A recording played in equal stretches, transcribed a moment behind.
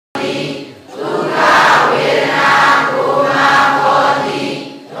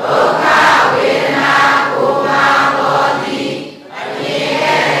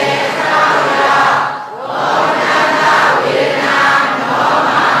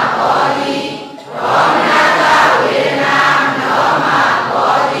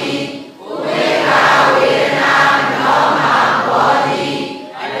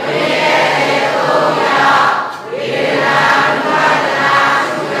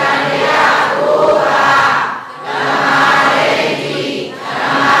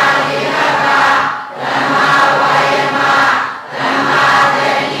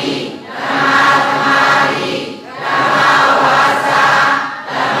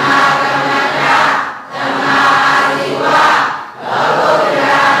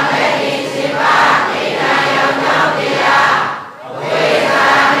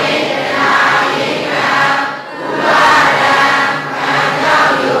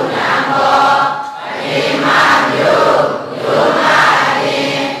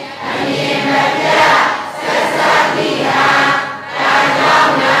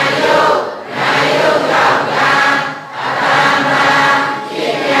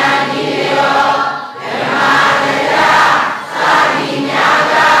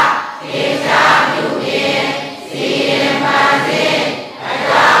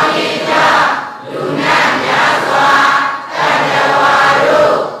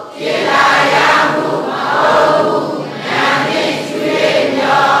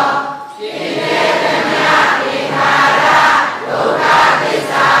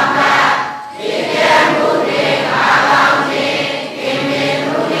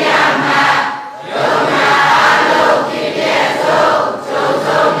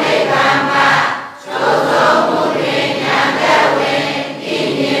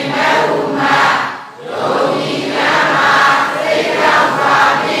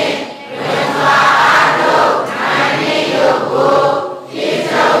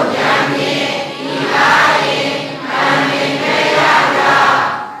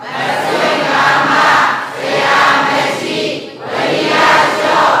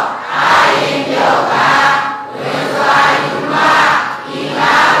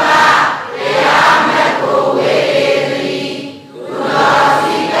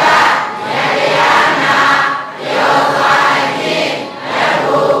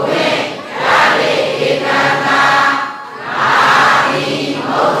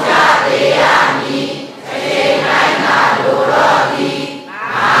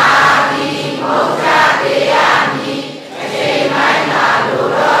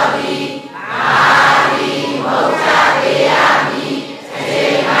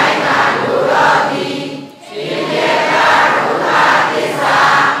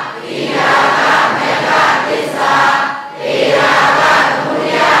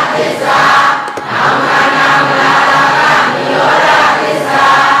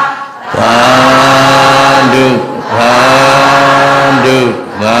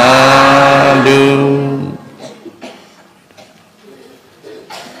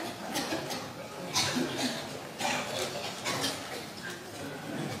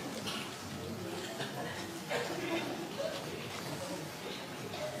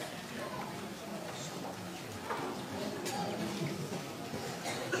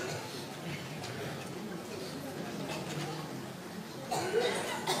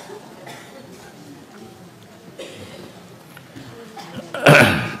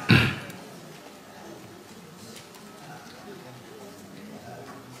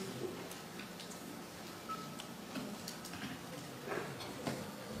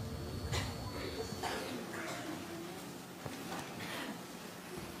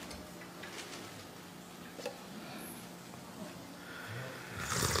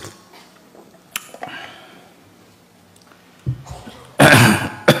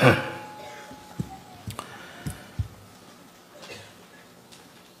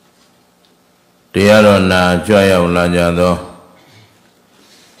တရားတော်နာကြွရောက်လာကြသော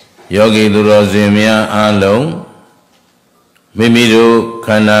ယောဂီသူတော်စင်များအားလုံးမိမိတို့ခ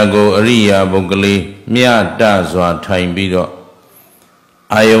န္ဓာကိုယ်အရိယာပုဂ္ဂလိမြတ်တစွာထိုင်ပြီးတော့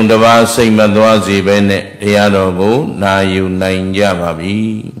အာယုန်တစ်ပါးစိတ်မသွားစေဘဲနဲ့တရားတော်ကိုနာယူနိုင်ကြပါပြီ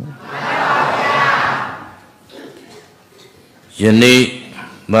ယနေ့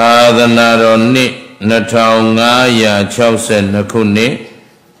သာသနာတော်နှစ်2562ခုနှစ်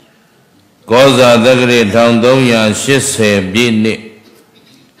ကောဇာတက္ကရာ1380ပြည့်နှစ်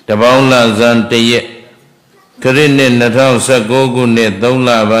တပေါင်းလဇန်တရက်ခရစ်နှစ်2019ခုနှစ်3လ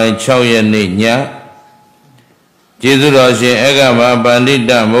ပိုင်း6ရက်နေ့ညကျေးဇူးတော်ရှင်အဂမပန္တိ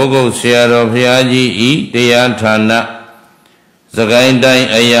တမိုးကုတ်ဆရာတော်ဘုရားကြီးဤတရားဌာနစကိုင်းတိုင်း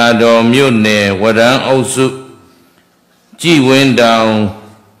အရာတော်မြို့နယ်ဝရံအုပ်စုကြည်ဝင်းတောင်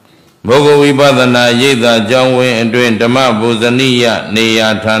မိုးကုတ်ဝိပဿနာရိပ်သာကျောင်းဝင်းအတွင်ဓမ္မပူဇနိယနေရာ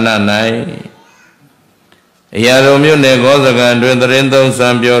ဌာန၌အရာတော်မြို့နယ်ကောစကံတွင်သရင်သုံးစံ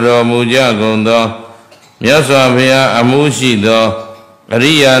ပြောတော်မူကြကုန်သောမြတ်စွာဘုရားအမှုရှိသောအ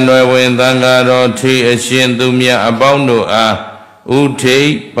ရိယာနွယ်ဝင်သံဃာတော်ထေအရှင်သူမြတ်အပေါင်းတို့အားဥထိ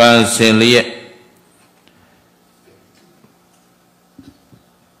ပ်ပန်ဆင်လျက်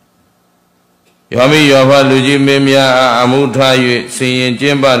ယောမိယောဖလူကြီးမင်းများအားအမှုထား၍ဆင်ရင်ကျ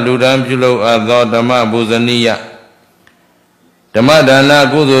င့်ပလူဒန်းပြုလုပ်အပ်သောဓမ္မပူဇနိယဓမ္မဒါန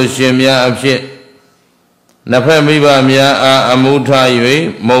ကုသိုလ်ရှင်များအဖြစ်နှစ်ဖက်မိဘများအားအမှုထား၍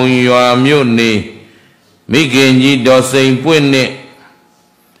မုံရွာမြို့နေမိခင်ကြီးတော်စိန်ပွင့်နှင့်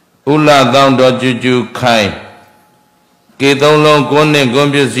ဥလသောင်းတော်ကျူကျူခိုင်ကေသုံးလုံးကွန်းနှင့်ကွ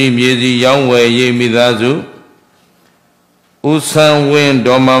န်းပစ္စည်းမြေစီရောင်းဝယ်ရေးမိသားစုဥဆန်းဝင်း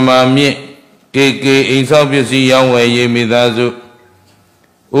တော်မမာမြင့်ကေအိမ်ဆောက်ပစ္စည်းရောင်းဝယ်ရေးမိသားစု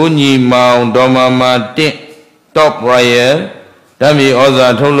ဥညီမောင်တော်မမာတင့် Top Royal ဓမ္မီဩဇာ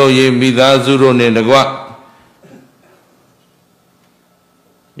ထုတ်လုပ်ရေးမိသားစုတို့နှင့်တကွ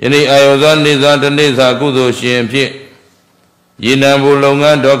ယနေ့အာယောဇာနေသာတနေ့စာကုသိုလ်ရှင်ဖြစ်ရေနံဘူလုပ်င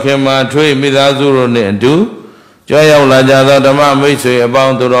န်းတော်ခင်မာထွေးမိသားစုတို့နှင့်အတူကြွရောက်လာကြသောဓမ္မမိတ်ဆွေအပေါ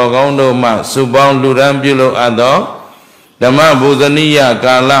င်းသူတော်ကောင်းတို့မှစုပေါင်းလူရန်ပြုလုပ်အပ်သောဓမ္မပူဇနိယ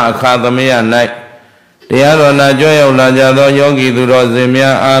ကာလအခါသမယ၌တရားတော်နာကြွရောက်လာကြသောယောဂီသူတော်စင်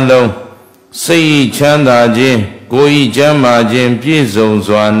များအားလုံးစိတ်ချမ်းသာခြင်းကိုယ်ဤကျမ်းမာခြင်းပြည့်စုံ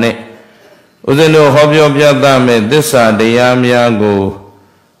စွာနှင့်ဥစဉ်တို့ဟောပြောပြသမဲ့သစ္စာတရားများကို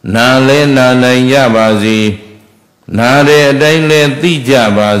နာလဲနာနိုင်ကြပါစေနာတဲ့အတိုင်းလဲသိကြ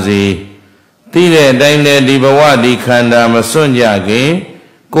ပါစေသိတဲ့အတိုင်းလဲဒီဘဝဒီခန္ဓာမစွန့်ကြခင်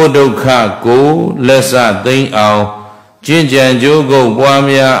ကိုယ်ဒုက္ခကိုလက်စသိမ့်အောင်ကျင့်ကြံကြိုးကုပ်ပွား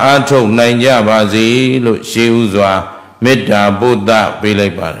များအားထုတ်နိုင်ကြပါစေလို့ရှေးဥစွာမေတ္တာပို့သပေးလို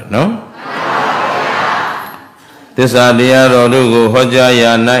က်ပါတယ်နော်သစ္စာတရားတော်တို့ကိုဟောကြား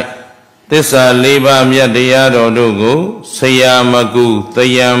ရာ၌သစ္စာ၄ပါးမြတ်တရားတော်တို့ကိုဆရာမကုသ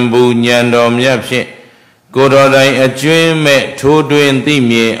ယံဘူဉာဏ်တော်မြတ်ဖြင့်ကိုယ်တော်တိုင်အကျွင်းမဲ့ထိုးတွင်သိ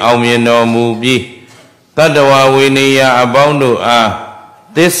မြင်အောင်မြင်တော်မူပြီးတတ္တဝဝေနေယအပေါင်းတို့အား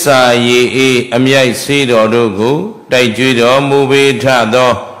သစ္စာရေအေးအမြိုက်ဆေးတော်တို့ကိုတိုက်ကြွတော်မူပေထ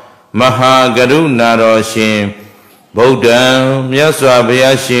သောမဟာကရုဏာတော်ရှင်ဗုဒ္ဓံမြတ်စွာဘု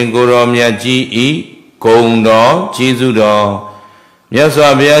ရားရှင်ကိုယ်တော်မြတ်ကြီးဤဂုဏ်တော်ကျေးဇူးတော်မြတ်စွာ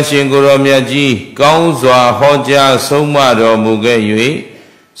ဘုရားရှင်ကိုယ်တော်မြတ်ကြီးကောင်းစွာဟောကြားဆုံးမတော်မူခဲ့၍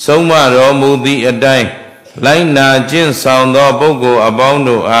ဆုံးမတော်မူသည့်အတိုင်းလိုက်နာကျင့်ဆောင်သောပုဂ္ဂိုလ်အပေါင်း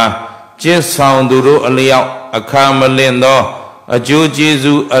တို့အားကျင့်ဆောင်သူတို့အလျောက်အခါမလင့်သောအကျိုးကျေး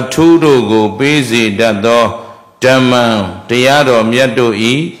ဇူးအထူးတို့ကိုပေးစေတတ်သောဓမ္မတရားတော်မြတ်တို့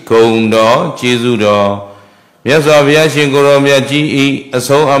ဤဂုဏ်တော်ကျေးဇူးတော်မြတ်စွာဘုရားရှင်ကိုယ်တော်မြတ်ကြီးဤအ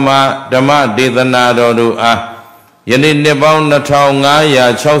ဆုံးအမဓမ္မဒေသနာတော်တို့အားယနေ့နှစ်ပေါင်း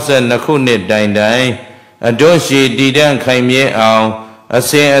2562ခုနှစ်တိုင်တိုင်အတွရှိတည်တံ့ခိုင်မြဲအောင်အ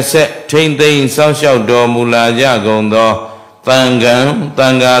စဉ်အဆက်ထိမ့်သိမ်းစောင့်ရှောက်တော်မူလာကြကုန်သောသံဃာသံ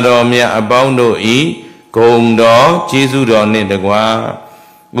ဃာတော်မြတ်အပေါင်းတို့ဤဂုဏ်တော်ကျေးဇူးတော်နှင့်တကွာ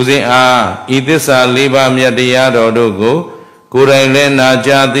ဦးဇင်းအားဤသစ္စာ၄ပါးမြတ်တရားတော်တို့ကိုကိုယ်တိုင်လည်းနာ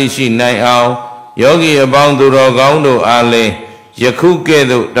ကြားသိရှိနိုင်အောင်ယောဂီအပေါင်းသူတော်ကောင်းတို့အားလည်းယခုကဲ့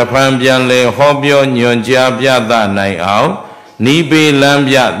သို့တဖန်ပြန်လဲဟောပြောညွှန်ကြားပြသနိုင်အောင်နိဗ္ဗေလမ်း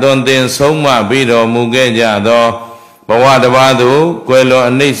ပြသွန်သင်ဆုံးမပေးတော်မူခဲ့ကြသောဘဝတစ်ပါးသို့ကွယ်လွန်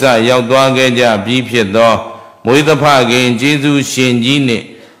အနိစ္စရောက်သွားခဲ့ကြပြီးဖြစ်သောမွေးသဖခင်ကျေးဇူးရှင်ကြီးနှင့်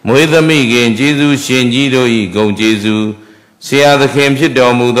မွေးသမိခင်ကျေးဇူးရှင်ကြီးတို့၏ဂုဏ်ကျေးဇူးဆရာသခင်ဖြစ်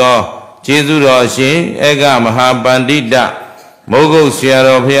တော်မူသောကျေးဇူးတော်ရှင်ဧကမဟာပန္တိတမိုးကုတ်ဆရာ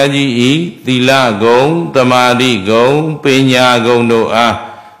တော်ဘုရားကြီးဤသီလဂုဏ်သမာဓိဂုဏ်ပညာဂုဏ်တို့အား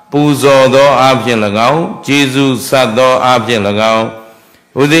ပူဇော်သောအဖြင့်၎င်းကျေးဇူးဆက်သောအဖြင့်၎င်း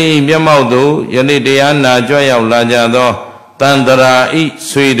ဥသိမျက်မှောက်သို့ယနေ့တရားနာကြွရောက်လာကြသောတန်တရာဤ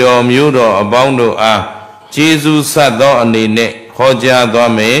ဆွေတော်မျိုးတော်အပေါင်းတို့အားကျေးဇူးဆက်သောအနေနဲ့ဟောကြား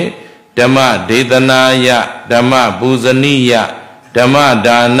သွားမယ်ဓမ္မဒေသနာယဓမ္မပူဇနိယဓမ္မ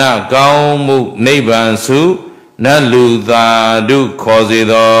ဒါနကောင်းမှုနိဗ္ဗာန်စုနတ်လူသာဓုခေါ်စေ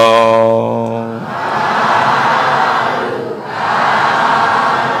သော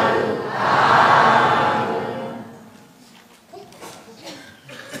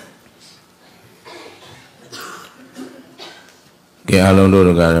ကဲအလုံးတို့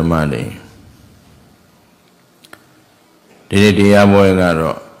ကဓမ္မတွေဒီနေ့တရားပွဲက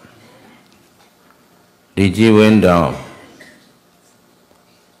တော့ဒီကြည်ဝင်းတောင်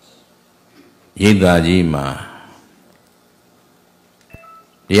ရိပ်သာကြီးမှာ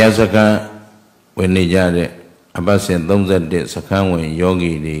တရားစခန်းဝင်နေကြတဲ့အပတ်စဉ်31စခန်းဝင်ယော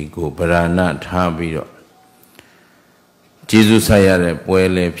ဂီတွေကိုဗราဏထားပြီးတော့ကျေးဇူးဆက်ရတဲ့ပွဲ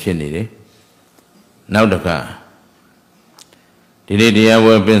လည်းဖြစ်နေတယ်နောက်တစ်ခါဒီနေ့တရား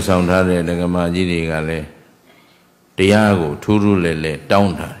ပွဲပြင်ဆောင်ထားတဲ့ဒကမာကြီးတွေကလည်းတရားကိုထူးထူးလဲလဲတော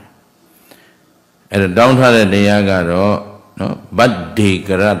င်းထားတယ်အဲ့တော့တောင်းထားတဲ့တရားကတော့နော်ဗတ္တိက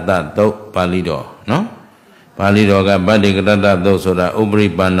ရတ္တသုတ်ပါဠိတော်နော်ပါဠိတော်ကဗတ္တိကရတ္တသုတ်ဆိုတာဥပရိ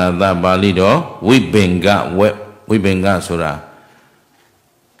ပန္နသပါဠိတော်ဝိပင်္ဂဝိပင်္ဂဆိုတာ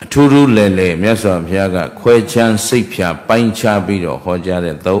အထူးထူးလဲလဲမြတ်စွာဘုရားကခွဲချမ်းစိတ်ဖြာပိုင်းခြားပြီးတော့ဟောကြား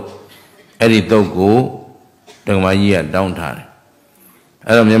တဲ့သုတ်အဲ့ဒီသုတ်ကိုဒကမာကြီးကတောင်းထားတယ်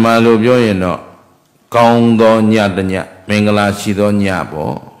အဲ့တော့မြန်မာလိုပြောရင်တော့ကောင်းသောညတညမင်္ဂလာရှိသောည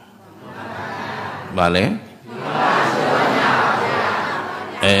ပေါ့ဗာလဲ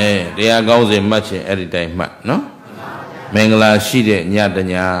တရားကောင်းစေမှတ်ခြင်းအဲ့ဒီတိုင်းမှတ်နော်မင်္ဂလာရှိတဲ့ညတ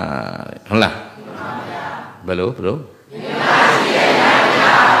ညဟုတ်လားဘယ်လိုမင်္ဂလာရှိတဲ့ညတည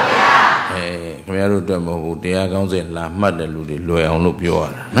ပါဗျာခင်ဗျားတို့အတွက်မဟုတ်ဘူးတရားကောင်းစေလာမှတ်တဲ့လူတွေလွယ်အောင်လို့ပြောရ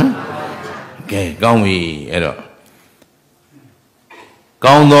တာနော်ကဲကောင်းပြီအဲ့တော့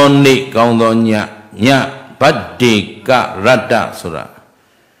ကောင်းသောနေ့ကောင်းသောညဗတ္တိကရတ္တဆိုတာ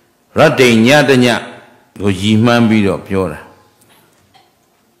ရတ္တိညတညကိုရည်မှန်းပြီးတော့ပြောတာ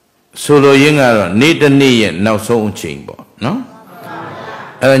ဆိုလိုရင်းကတော့နေ့တစ်နေ့ရဲ့နောက်ဆုံးအချိန်ပေါ့နော်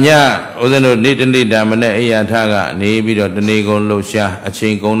အဲ့ညဦးဇင်းတို့နေ့တစ်နေ့ဒါမနဲ့အိယာထကနေပြီးတော့တနေ့ကုန်လှုပ်ရှားအချိ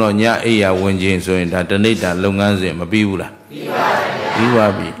န်ကုန်တော့ညအိယာဝင်ခြင်းဆိုရင်ဒါတနေ့တာလုပ်ငန်းစဉ်မပြီးဘူးလားပြီးပါ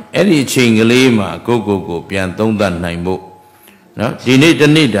ပြီအဲ့ဒီအချိန်ကလေးမှာကိုပြန်သုံးသပ်နိုင်ဖို့နော်ဒီနေ့တ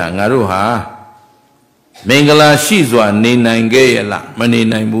နေ့တာငါတို့ဟာမင်္ဂလာရှိစွာနေနိုင်ခဲ့ရလားမနေ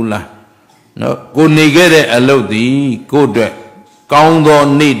နိုင်ဘူးလားနော်ကိုနေခဲ့တဲ့အလုပ်ဒီကိုအတွက်ကောင်းသော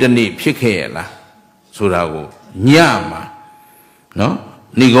နေ့တစ်နေ့ဖြစ်ခဲ့ရလားဆိုတာကိုညမှာနော်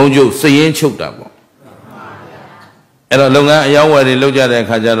ဏိကုံးကျုပ်စည်ရင်ချုပ်တာပေါ့အဲ့တော့လုပ်ငန်းအယောင်းဝယ်တွေလုပ်ကြတဲ့အ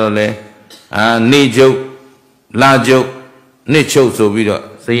ခါကျတော့လေနေ့ကျုပ်လကျုပ်နှစ်ချုပ်ဆိုပြီးတော့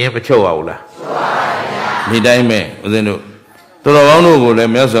စည်ရင်မချုပ်အောင်လားချုပ်ပါဗျာဒီတိုင်းပဲဦးဇင်းတို့တော်ကောင်းတို့ကိုလ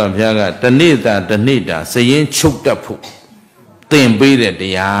ည်းမြတ်စွာဘုရားကတနေ့တာစည်ရင်ချုပ်တတ်ဖို့သင်ပေးတဲ့တ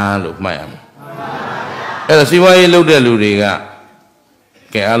ရားလို့မှတ်ရမယ်အဲ့တော့စီဝါရေးလုပ်တဲ့လူတွေက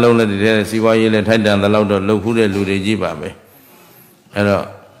ကဲအလုံးလည်းဒီတဲ့စီဝါရေးလည်းထိုက်တန်သလောက်တော့လုပ်ဖူးတဲ့လူတွေကြီးပါပဲအဲ့တော့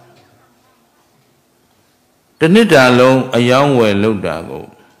တနှစ်တာလုံးအယောင်းဝယ်လုပ်တာကို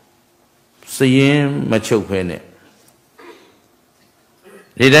စည်ရင်မချုပ်ဖဲနဲ့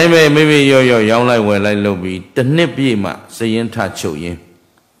ဒီတိုင်းပဲမိမိရောရောင်းလိုက်ဝယ်လိုက်လုပ်ပြီးတစ်နှစ်ပြည့်မှစည်ရင်ထချုပ်ရင်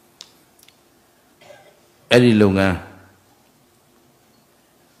အဲ့ဒီလုပ်ငန်း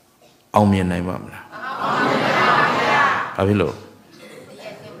အောင်မြင်နိုင်ပါမလားအောင်မြင်ပါပါဗျာဘာဖြစ်လို့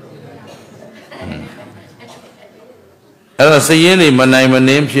အဲ့တော့စည်ရင်တွေမနိုင်မ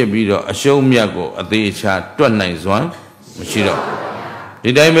နှင်းဖြစ်ပြီးတော့အရှုံးမြတ်ကိုအသေးအချာတွက်နိုင်စွမ်းမရှိတော့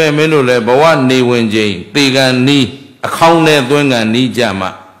ဒီတိုင်းပဲမင်းတို့လည်းဘဝနေဝင်ချိန်တေကန်နီးအခေါင်းနဲ့သွင်းကန်နီးကြ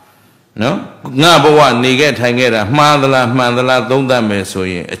မှာနော်ငါဘဝနေခဲ့ထိုင်ခဲ့တာမှားသလားမှန်သလားသုံးသပ်မယ်ဆို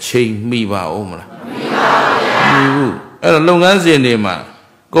ရင်အချိန်မိပါဦးမလားမိပါဗျာမိဘူးအဲ့တော့လုပ်ငန်းစဉ်တွေမှာ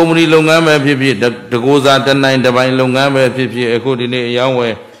ကုမ္ပဏီလုပ်ငန်းပဲဖြစ်ဖြစ်တကိုးစားတနိုင်တပိုင်းလုပ်ငန်းပဲဖြစ်ဖြစ်အခုဒီနေ့အယောင်းဝ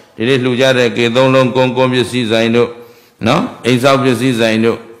ယ်ဒီနေ့လှူကြတဲ့ကေသုံးလုံးကွန်ပစ္စည်းဆိုင်တို့နော်အိမ်ဆောက်ပစ္စည်းဆိုင်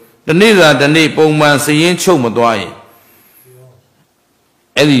တို့တနေ့သာတနေ့ပုံမှန်စည်ရင်ချုပ်မသွားရင်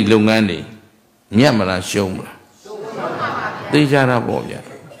အဲ့ဒီလုပ်ငန်းတွေညက်မလားရှုံးမလားသိကြတာပေါ့ဗျာ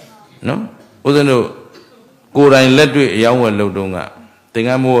နော်ဦးဇင်းတို့ကိုယ်တိုင်လက်တွေ့အယောင်းဝယ်လုပ်တုန်းကသင်္က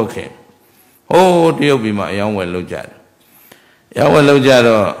န်းမိုးခင်ဟိုးတရုတ်ပြည်မှာအယောင်းဝယ်လုပ်ကြတယ်အယောင်းဝယ်လုပ်ကြ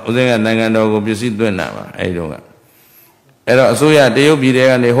တော့ဦးဇင်းကနိုင်ငံတော်ကိုပစ္စည်းသွင်းတာပါအဲ့ဒီတုန်းကအဲ့တော့အစိုးရတရုတ်ပြည်တွေ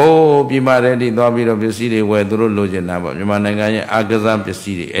ကနေဟိုးပြည်မတဲ့တိသွားပြီးတော့ပစ္စည်းတွေဝယ်သူတို့လိုချင်တာပေါ့မြန်မာနိုင်ငံရဲ့အာကစားပစ္စ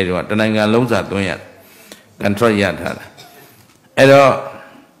ည်းတွေအဲ့ဒီကတနိုင်ငံလုံးစာသွင်းရကန်ထရိုက်ရထားတာအဲ့တော့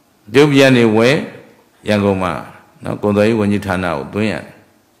တရုတ်ပြည်ကနေဝယ်ရန်ကုန်မှာနော်ကုန်သွယ်ရေးဝန်ကြီးဌာနကိုသွင်းရတယ်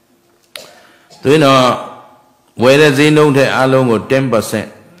တွင်းတော့ဝယ်တဲ့ဈေးနှုန်းထက်အားလုံးကို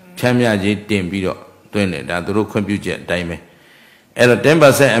 10% ဖြန်းမြကြီးတင်ပြီးတော့တွင်းတယ်ဒါသူတို့ခွင့်ပြုချက်အတိုင်းပဲအဲ့တော့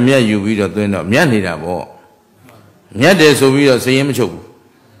 10% အမြတ်ယူပြီးတော့တွင်းတော့မြတ်နေတာပေါ့မြတ်တယ်ဆိုပြီးတော့စည်ရင်မချုပ်ဘူး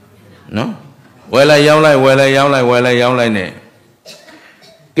နော်ဝယ်လိုက်ရောင်းလိုက်ဝယ်လိုက်ရောင်းလိုက်ဝယ်လိုက်ရောင်းလိုက်နဲ့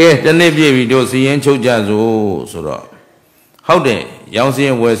ကဲတစ်နေ့ပြည့်ပြီတို့စည်ရင်ချုပ်ကြစို့ဆိုတော့ဟုတ်တယ်ရောင်းစ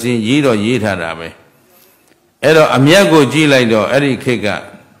င်းဝယ်စင်းရေးတော့ရေးထားတာပဲအဲ့တော့အမြတ်ကိုကြည့်လိုက်တော့အဲ့ဒီခေတ်က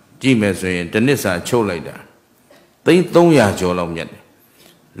ကြည့်မယ်ဆိုရင်တစ်နှစ်စာချုပ်လိုက်တာသိန်း300ကျော်လောက်မြတ်တယ်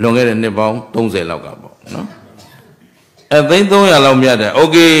လွန်ခဲ့တဲ့နှစ်ပေါင်း30လောက်ကပေါ့နော်အဲ့သိန်း300လောက်မြတ်တယ်โอ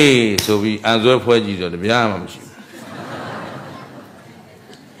เคဆိုပြီးအန်ဆွဲဖွဲကြည့်တော့တပြားမှမရှိဘူး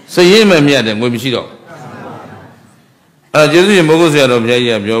စည်ရင်မဲ့မြတ်တယ်ငွေမရှိတော့အဲ့ကျေးဇူးရှင်မိုးကုတ်ဆရာတော်ဘုရား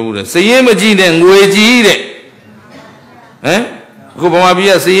ကြီးကပြောဘူးတဲ့စည်ရင်မကြည့်နဲ့ငွေကြည့်တဲ့ဟမ်အခုဗမာပြည်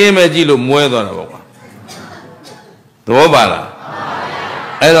ကစည်ရင်မဲ့ကြည့်လို့မွဲသွားတာပေါ့ကွာသဘောပါလား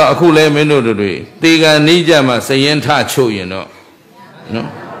အဲ့တော့အခုလဲမင်းတို့တွေတေကန်နီးကြမှာစည်ရင်ထချုပ်ရင်တော့နော်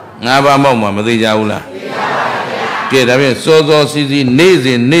5ပါးမောက်မှာမသေးကြဘူးလားကဲဒါဖြင့်စောစောစီစီနေ့စ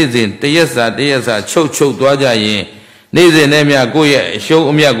ဉ်တရက်စာချုပ်သွားကြရင်နေ့စဉ်နဲ့မြကိုယ့်ရဲ့အရှုံး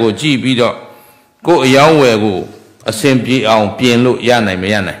အမြတ်ကိုကြည့်ပြီးတော့ကိုယ့်အယောင်းဝယ်ကိုအစဉ်ပြေအောင်ပြင်လို့ရနိုင်မ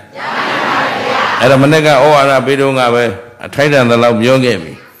ရနိုင်အဲ့တော့မနေ့ကဩဝါဒပေးတော့ကပဲအထိုက်တန်သလောက်ပြောခဲ့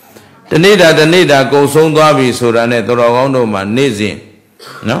ပြီတနေ့တာကုံဆုံးသွားပြီဆိုတာနဲ့တော်ကောင်းတို့မှာနေ့စဉ်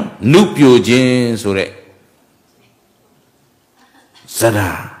နော်နုပြိုခြင်းဆိုတဲ့ဇရာ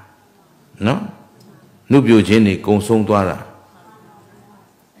နော်နုပြိုခြင်းနေကုံဆုံးသွားတာ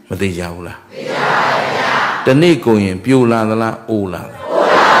မသိကြဘူးလားသိကြပါဗျာတနေ့ကုံရင်ပြိုလာသလားအိုလာအို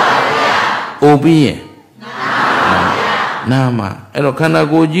လာပါဗျာအိုပြီးရင်နာမအဲ့တော့ခန္ဓာ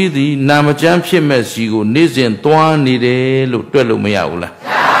ကိုယ်ကြီးသည်နာမကျမ်းဖြစ်မဲ့စီကိုနေ့စဉ်သွားနေတယ်လို့တွက်လို့မရဘူးလားရ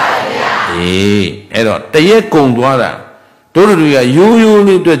ပါဗျာအေးအဲ့တော့တရက်ကုံသွားတာတို့တွေကရိုး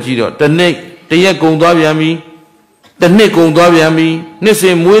လေးတွက်ကြည့်တော့တရက်ကုံသွားပြန်ပြီတစ်နှစ်ကုံသွားပြန်ပြီနှစ်စ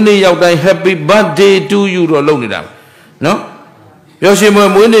ဉ်မွေးနေ့ရောက်တိုင်း Happy birthday to you တော့လုပ်နေတာနော်ပျော်ရွှင်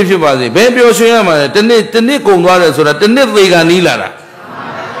မွေးနေ့ဖြစ်ပါစေဘယ်ပျော်ရွှင်ရမှာလဲတစ်နှစ်ကုံသွားတယ်ဆိုတာတစ်နှစ်သေကန်နီးလာတာ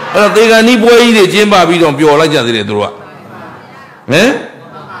အဲ့တော့သေကန်နီးပွဲကြီးတွေကျင်းပပြီးတော့ပျော်လိုက်ကြသေးတယ်သူတို့ကဟမ်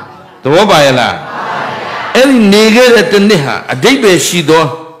သဘောပါရဲ့လားအဲ့ဒီနေခဲ့တဲ့တစ်နှစ်ဟာအတိတ်ပဲရှိသော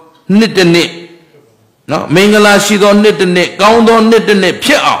နှစ်တစ်နှစ်နော်မင်္ဂလာရှိသောနှစ်တစ်နှစ်ကောင်းသောနှစ်တစ်နှစ်ဖြ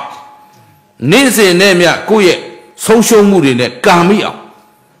စ်အောင်နေ့စဉ်နဲ့မြကိုယ့်ရဲ့ဆုံးရှုံးမှုတွေနဲ့ကာမိအောင်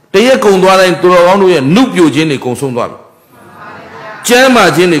တရက်ကုံသွားတိုင်းသူတော်ကောင်းတို့ရဲ့နုပြိုခြင်းတွေကုံဆုံးသွားပြီကျမ်းမာ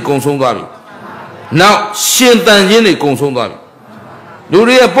ခြင်းတွေကုံဆုံးသွားပြီနောက်ရှင်တန်ခြင်းတွေကုံဆုံးသွားပြီလူ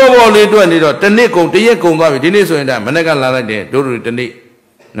တွေရဲ့ပေါ့လေးတွေ့နေတော့တရက်ကုံသွားပြီဒီနေ့ဆိုရင်ဒါမနေ့ကလာလိုက်တယ်တို့တွေတနေ့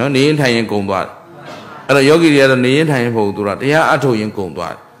နော်နေရင်ထိုင်ရင်ကုံသွားတယ်အဲ့တော့ယောဂီတွေကတော့နေရင်ထိုင်ရင်မဟုတ်သူတို့တရားအထုတ်ရင်ကုံ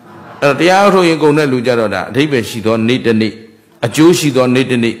သွားတယ်အဲ့တော့တရားအထုတ်ရင်ကုံတဲ့လူကြတော့ဒါအဓိပ္ပာယ်ရှိသောနေ့တစ်နေ့အကျိုးရှိသောနေ့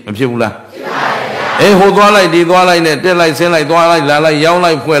တစ်နေ့မဖြစ်ဘူးလားဟိုသွားလိုက်ဒီသွားလိုက်နဲ့တက်လိုက်ဆင်းလိုက်သွားလိုက်လာလိုက်ရောင်း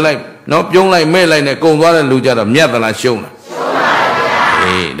လိုက်ဖွယ်လိုက်နော်ပြုံးလိုက်မဲ့လိုက်နဲ့ကုံသွားတဲ့လူကြတော့မြတ်သလားရှုံးလားရှုံးပါဗျာ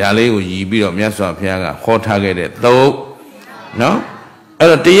အေးဒါလေးကိုရည်ပြီးတော့မြတ်စွာဘုရားကဟောထားခဲ့တဲ့သုတ်နော်အဲ့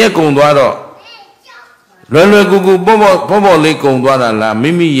တော့တရက်ကုံသွားတော့လွယ်ကူပေါ့လေးကုံသွားတာလား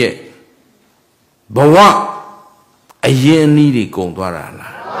မိမိရဲ့ဘဝအရင်အနည်းတွေကုံသွားတာ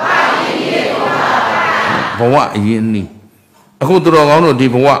လားဘဝအရင်အနည်းအခုသူတော်ကောင်းတို့ဒီ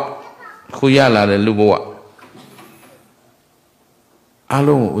ဘဝခုရလာတဲ့လူဘဝအား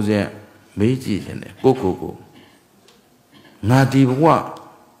လုံးကိုဦးဇင်းမေးကြည့်ခြင်းနဲ့ကိုငါဒီဘဝ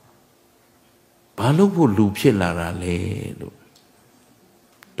ဘာလို့ဖို့လူဖြစ်လာတာလဲလို့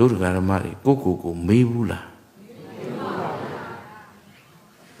တို့ဒကာဓမ္မတွေကိုမေးဘူးလား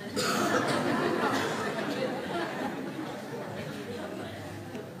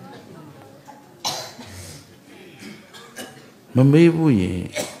မမေးဘူးရင်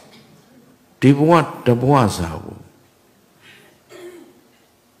ဒီဘဝတဘဝစာကို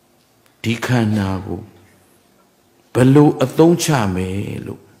ဒီခန္ဓာကိုဘယ်လိုအသုံးချမယ်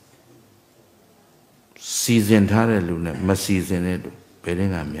လို့စီစဉ်ထားတဲ့လူနဲ့မစီစဉ်တဲ့လူဘယ်တဲ့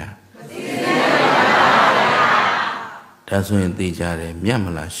ကများမစီစဉ်ပါဘူးဒါဆိုရင်သိကြတယ်မြတ်မ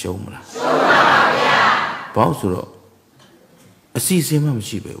လားရှုံးမလားရှုံးပါဗျာဘာလို့ဆိုတော့အစီအစဉ်မှမ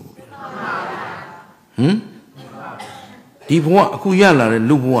ရှိပဲဘူးဗျာဟမ်ဒီဘဝအခုရလာတဲ့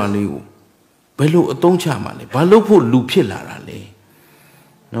လူဘဝလေးကိုဘယ်လိုအသုံးချမှာလဲဘာလို့ဖို့လူဖြစ်လာတာလဲ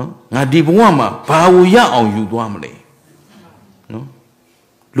နော်ငါဒီဘဝမှာဘာကိုရအောင်ယူသွားမလဲနော်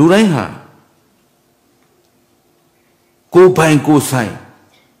လူတိုင်းဟာကိုယ်ပိုင်ကိုယ်ဆိုင်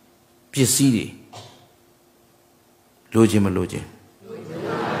ပစ္စည်းတွေလိုချင်မလိုချင်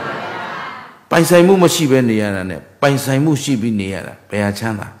ပိုင်ဆိုင်မှုမရှိဘဲနေရတာနဲ့ပိုင်ဆိုင်မှုရှိပြီးနေရတာဘယ်ဟာချ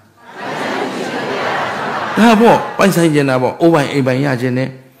မ်းသာဒါပေါ့ပိုင်ဆိုင်ကျင်တာပေါ့အိုးပိုင်အိမ်ပိုင်ရခြင်းနဲ့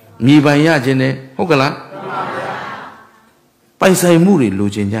မြေပိုင်ရခြင်းနဲ့ဟုတ်ကလားပိုင်ဆိုင်မှုတွေလို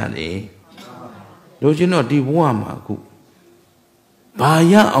ချင်ကြတယ်လိုချင်တော့ဒီဘဝမှာအခုဘာ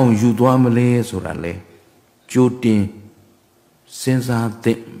ရအောင်ယူသွားမလဲဆိုတာလေကြိုတင်စဉ်းစားသ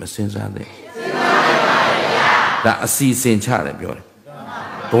င့်မစဉ်းစားသင့်ဒါအစီအစဉ်ချတယ်ပြောတယ်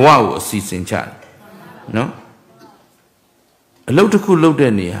ဘဝကိုအစီအစဉ်ချတယ်နော်အလုပ်တစ်ခုလုပ်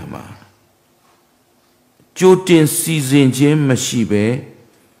တဲ့နေရာမှာကြိုတင်စီစဉ်ခြင်းမရှိပဲ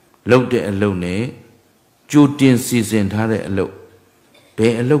လုပ်တဲ့အလုပ်နဲ့ကြိုတင်စီစဉ်ထားတဲ့အလုပ်ဘ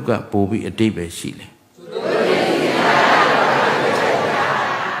ယ်အလုပ်ကပိုပြီးအတိတ်ပဲရှိလဲ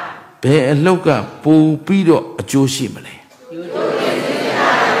ဘယ်အလုပ်ကပိုပြီးတော့အကျိုးရှိမလဲ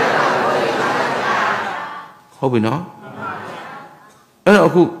ဟုတ်ပြီနော်အဲ့တော့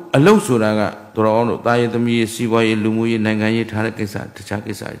အခုအလုပ်ဆိုတာကတော်အောင်တို့တာရသမီးရေးစီးပွားရေးလူမှုရေးနိုင်ငံရေးထားတဲ့ကိစ္စတခြား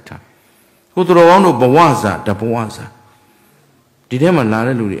ကိစ္စတွေထားကိုတော်အောင်တို့ဘဝစာတဘဝစာဒီထဲမှာလာ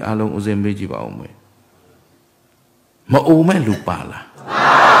တဲ့လူတွေအားလုံးဦးစင်မေးကြည့်ပါဦးမယ်မအိုမဲ့လူပါလားပါ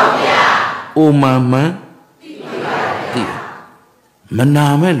ပါဗျာအိုမမှန်သိတယ်မနာ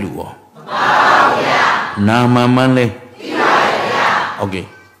မဲ့လူရောပါပါဗျာနာမမှန်လဲသိပါဗျာโอเค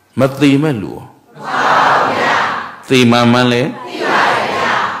မသေးမဲ့လူရောပါပါဗျာသေမမှန်လဲသိပါ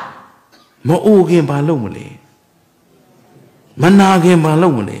ဗျာမအိုခင်ဘာလုပ်မလဲမနာခင်ဘာလု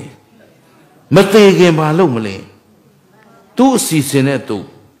ပ်မလဲမသေးခင်ဘာလုပ်မလဲသူ့အစီအစဉ်နဲ့သူ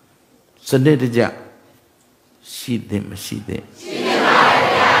စနစ်တကျရှိတဲ့မရှိတဲ့ရှိနေပါ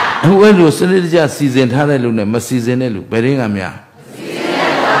ဗျာအခုအဲ့လိုစနစ်တကျစီစဉ်ထားတဲ့လူနဲ့မစီစဉ်တဲ့လူဘယ်ရင်းကများစီစဉ်တဲ့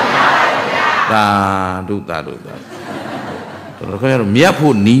လူများပါဗျာဒါတို့တော်ခါရတော့မြတ်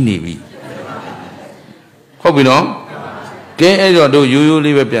ဖို့နီးနေပြီဟုတ်ပြီနော်ကဲအဲ့တော့တို့ရိုးရိုး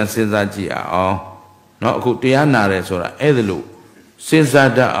လေးပဲပြန်စဉ်းစားကြည့်အောင်နော်အခုတရားနာတယ်ဆိုတာအဲ့ဒါလို့စဉ်း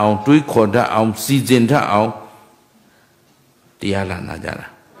စားတတ်အောင်တွေးခေါ်တတ်အောင်စီစဉ်တတ်အောင်တရားလာနာကြတာ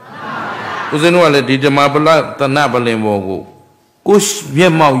ဦးဇင်းတို့ကလည်းဒီဓမ္မပလတဏပလင်ဘောကိုကိုယ်မျ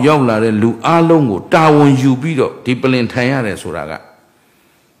က်မှောက်ရောက်လာတဲ့လူအလုံးကိုတာဝန်ယူပြီးတော့ဒီပလင်ထိုင်ရတယ်ဆိုတာက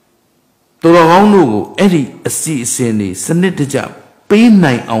တော်တော်ကောင်းတို့ကိုအဲ့ဒီအစီအစဉ်တွေစနစ်တကျပေး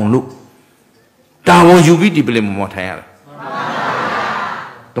နိုင်အောင်လို့တာဝန်ယူပြီးဒီပလင်ပေါ်ထိုင်ရတယ်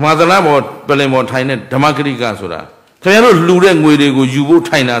ဓမ္မသနာဘောပလင်ပေါ်ထိုင်တဲ့ဓမ္မဂရိကဆိုတာခင်ဗျားတို့လှူတဲ့ငွေတွေကိုယူဖို့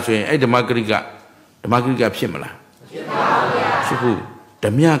ထိုင်တာဆိုရင်အဲ့ဓမ္မဂရိကဖြစ်မလားဖြစ်ပါဘူးဗျာဖြစ်ဖို့ဓ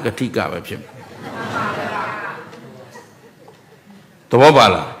မြကတိကပဲဖြစ်သဘောပါ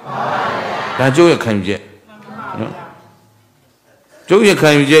လားဒါကျုပ်ရဲ့ခံယူချက်နော်ကျုပ်ရဲ့ခံ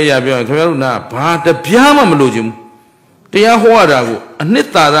ယူချက်ရပြောရင်ခင်ဗျားတို့နာဘာတပြားမှမလို့ခြင်းဘူးတရားဟောရတာကိုအနှစ်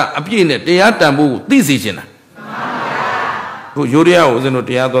သာရအပြည့်နဲ့တရားတန်ဖို့ကိုသိစေချင်တာခုရိုးတရားကိုဦးဇင်းတို့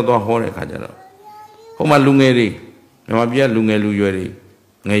တရားသွားဟောတဲ့အခါကျတော့ဟိုမှာလူငယ်တွေမြန်မာပြည်ကလူငယ်လူရွယ်တွေ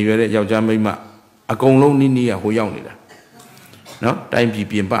ငယ်ရွယ်တဲ့ယောက်ျားမိန်းမအကုန်လုံးနီးနီးကဟိုရောက်နေတာနော်တိုင်းပြည်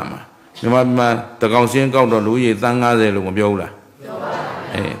ပြင်ပမှာမြန်မာပြည်မှာတကောင်စင်းကောက်တော့လူကြီးတန်း90လို့မပြောဘူးလားပြောပါ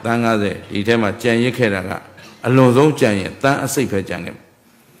ဘူးတန်း90ဒီထဲမှာကြံရစ်ခဲ့တာကအလွန်ဆုံးကြံရင်တန်းအစိတ်ပဲကြံခဲ့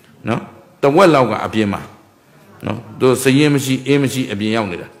နော်တဝက်လောက်ကအပြင်မှာနော်သူစရင်မရှိအေးမရှိအပြင်ရောက်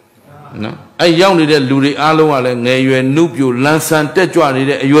နေတာနော်အဲ့ရောက်နေတဲ့လူတွေအားလုံးကလည်းငယ်ရွယ်နှုတ်ပြိုလန်းဆန်းတက်ကြွနေ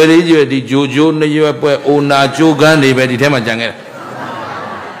တဲ့အရွယ်လေးကြီးပဲဒီဂျိုဂျိုးနှစ်ရွယ်ပွဲအိုနာဂျိုးကန်းတွေပဲဒီထဲမှာကြံခဲ့တာ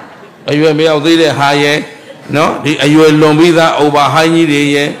အရွယ်မရောက်သေးတဲ့ဟာရဲ့နော်ဒီအရွယ်လွန်ပြီးသားအိုဘာဟိုင်းကြီးတွေ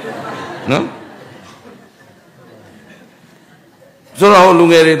ရဲ့နော်ဆိုတော့လူ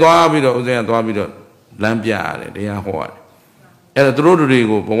ငယ်တွေသွားပြီးတော့ဦးဇင်းကသွားပြီးတော့လမ်းပြရတယ်တရားဟောရတယ်အဲ့တော့သူတို့တွေ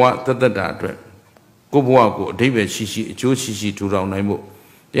ကိုဘဝတသက်တာအတွက်ကိုယ့်ဘဝကိုအဓိပ္ပာယ်ရှိရှိအကျိုးရှိရှိထူထောင်နိုင်ဖို့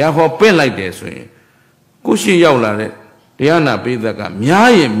တရားဟောပင့်လိုက်တယ်ဆိုရင်ကိုရှိရောက်လာတဲ့တရားနာပိသက်ကများ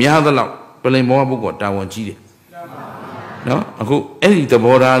ရင်များသလောက်ပလင်ဘောပုဂ္ဂိုလ်တာဝန်ကြီးတယ်နော်အခုအဲ့ဒီသ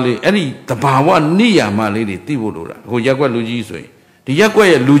ဘောထားလေးအဲ့ဒီတဘာဝနိယာမလေးတွေသိဖို့လိုတာအခုရက်ွက်လူကြီးဆိုရင်ဒီရက်ွက်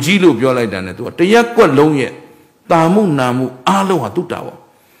ရဲ့လူကြီးလို့ပြောလိုက်တာ ਨੇ သူကတရက်ွက်လုံးရဲ့တာမှုနာမှုအားလုံးဟာသူ့တာ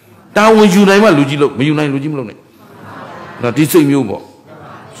ဝန်ယူနိုင်မှလူကြီးလို့မယူနိုင်လူကြီးမလုပ်နဲ့နော်ဒီစိတ်မျိုးပေါ့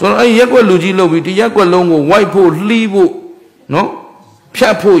ဆိုတော့အဲ့ရက်ွက်လူကြီးလုပ်ပြီးဒီရက်ွက်လုံးကိုဝိုက်ဖို့လှီးဖို့နော်ဖြ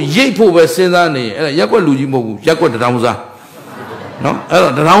တ်ဖို့ရိတ်ဖို့ပဲစဉ်းစားနေရင်အဲ့ဒါရက်ွက်လူကြီးမဟုတ်ဘူးရက်ွက်တရောင်းစားနော်အဲ့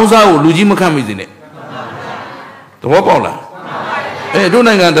တော့တရောင်းစားကိုလူကြီးမခတ်မိစေနဲ့သဘောပေါက်လားတို့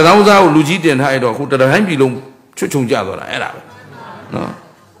နိုင်ငံတရောင်းစားကိုလူကြီးတင်ထားရတော့အခုတတိုင်းပြည်လုံးချွတ်ချုံကြသွားတာအဲ့ဒါပဲနော်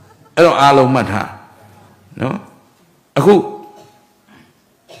အဲ့တော့အားလုံးမှတ်ထားနော်အခု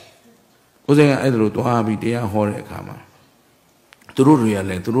ဦးဇင်းကအဲ့ဒါလိုတွားပြီးတရားဟောတဲ့အခါမှာသူတို့တွေက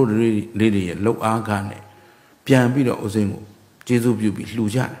လည်းသူတို့လေးတွေရဲ့လှုပ်အားကားနဲ့ပြန်ပြီးတော့ဦးဇင်းကိုကျေးဇူးပြုပြီးလှူ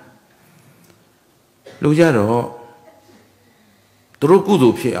ကြတယ်လှူကြတော့သူတို့ကု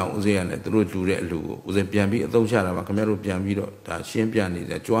သိုလ်ဖြစ်အောင်ဦးဇင်းကလည်းသူတို့လှူတဲ့အလှူကိုဦးဇင်းပြန်ပြီးအသုံးချတာပါခင်ဗျားတို့ပြန်ပြီးတော့ဒါရှင်းပြနေ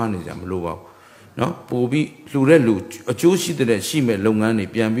ကြကြွားနေကြမလို့ပါဘူး နော်ပို့ပြီးလှူတဲ့လူအကျိုးရှိတဲ့ရှိမဲ့လုပ်ငန်းတွေ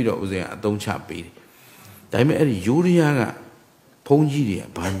ပြန်ပြီးတော့ဦးဇင်းကအသုံးချပေးတယ်ဒါပေမဲ့အဲ့ဒီယိုးရယားကဘုန်းကြီးတွေက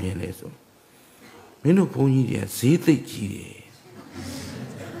ဘာမြင်လဲဆိုမင်းတို့ဘုန်းကြီးတွေကဈေးသိပ်ကြီးတယ်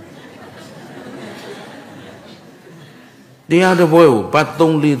တရားတော်ပွဲကိုပတ်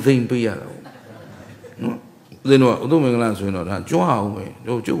3-4သိန်းပေးရတာနော်ဦးဇင်းတို့ကဥဒ္ဓမင်္ဂလာဆိုရင်တော့ဒါကြွအောင်ပဲ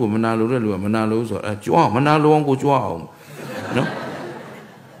တို့ကျုပ်ကမနာလို့တဲ့လူကမနာလို့ဆိုတော့ကြွမနာလို့အောင်ကိုကြွအောင်နော်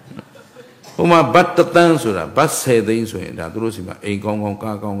ဟိုမှာဘတ်တန်းဆိုတာဘတ်10သိန်းဆိုရင်ဒါသူတို့စီမှာအိမ်ကောင်းကောင်း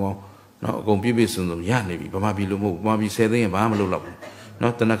ကားကောင်းကောင်းနော်အကုန်ပြည့်ပြည့်စုံစုံရနေပြီဗမာပြည်လိုမဟုတ်ဗမာပြည်10သိန်းကဘာမှမလုပ်တော့ဘူး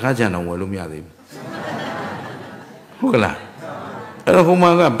နော်တနခါကြံတော်ဝယ်လို့မရသေးဘူးဟုတ်ကလားအဲ့တော့ဟိုမှာ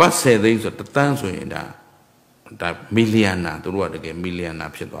ကဘတ်10သိန်းဆိုတန်းဆိုရင်ဒါမီလီယံနာသူတို့ကတကယ်မီလီယံနာ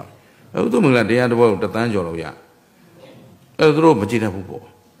ဖြစ်သွားတယ်အဲ့တော့မင်္ဂလာတရားတစ်ပုဒ်တန်းကျော်လို့ရအဲ့တော့သူတို့မကြည့်တတ်ဘူးပေါ့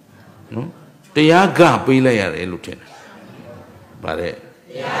နော်တရားကပေးလိုက်ရတယ်လို့ထင်တယ်ဗါတဲ့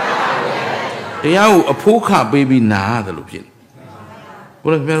တရားကိုအဖိုးခပေးပြီးနာရတယ်လို့ဖြစ်ဘု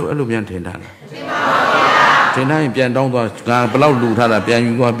ရားခင်ဗျားတို့အဲ့လိုပြန်ထင်တာလားထင်တိုင်းပြန်တောင်းသွားငါဘလောက်လူထားတာပြန်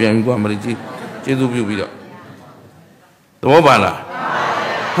ယူသွားမလေးကျေးဇူးပြုပြီးတော့သဘောပါလား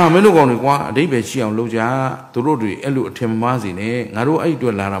ဟာမင်းတို့ကောင်တွေကွာအတိတ်ပဲရှိအောင်လုပ်ကြသူတို့တွေအဲ့လိုအထင်မှားစီနဲ့ငါတို့အဲ့အတွ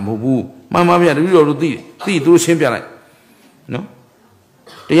က်လာတာမဟုတ်ဘူးမှန်ပါဗျာတပည့်တော်တို့သိသူတို့ရှင်းပြလိုက်နော်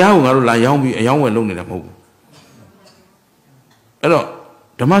တရားကိုငါတို့လာရောင်းပြီးအယောင်းဝယ်လုပ်နေတာမဟုတ်ဘူးအဲ့တော့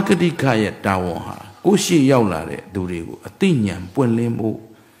ဓမ္မကတိကရဲ့တာဝန်ဟာကိုရှိရောက်လာတဲ့သူတွေကိုအသိဉာဏ်ပွင့်လင်းဖို့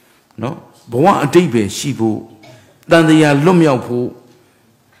နော်ဘဝအတိတ်ပဲရှိဖို့တန်တရားလွတ်မြောက်ဖို့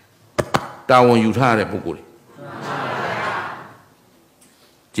တာဝန်ယူထားတဲ့ပုဂ္ဂိုလ်တွေ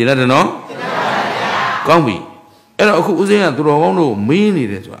ကြည်ရတယ်နော်ကောင်းပြီအဲ့တော့အခုဦးဇင်းကသူတော်ကောင်းတို့မေးနေ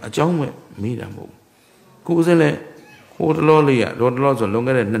တယ်ဆိုတာအကြောင်းပဲမေးတာမဟုတ်ဘူးခုဦးဇင်းလည်းဟိုတလောလေးရတော့တလောဆိုလွန်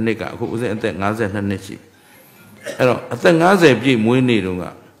ခဲ့တဲ့2နှစ်ကအခုဦးဇင်းအသက်52နှစ်ရှိအဲ့တော့အသက်50ပြည့်မွေးနေ့တုန်းက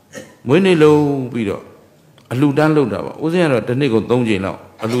မွေးနေ့လုံးပြီးတော့အလှူတန်းလုပ်တာပါဦးဇင်းကတော့တစ်နှစ်ကို3ချိန်လောက်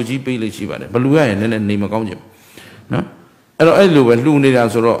အလှူကြီးပေးလို့ရှိပါတယ်ဘလူရရင်လည်းနေမကောင်းချင်နော်အဲ့တော့အဲ့လိုပဲလှူနေတာ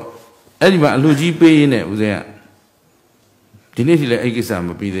ဆိုတော့အဲ့ဒီမှာအလှူကြီးပေးရင်းနဲ့ဦးဇင်းကဒီနေ့ထိလည်းအဲ့ကိစ္စမ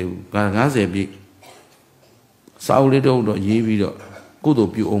ပြီးသေးဘူး50ပြည့်စာအုပ်လေးတော့ရေးပြီးတော့ကုသို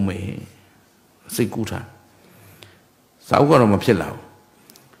လ်ပြုအောင်မယ်စိတ်ကူးထားစာအုပ်ကတော့မဖြစ်လာဘူး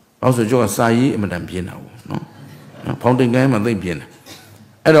ဘာလို့ဆိုကြောကစာရေးအမှန်တန်ပြင်းတာဘူးနော်ဖောင်တင်ကိုင်းမှာသိမ့်ပြင်းတယ်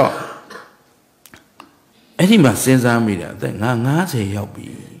အဲ့တော့အဲ့ဒီမှာစဉ်းစားမိတာတဲ့ငါ90ရောက်ပြီ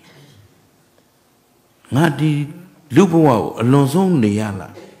ငါဒီလူဘဝကိုအလွန်ဆုံးနေရ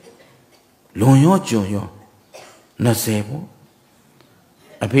လားလွန်ရောကျွံရော20ပေါ့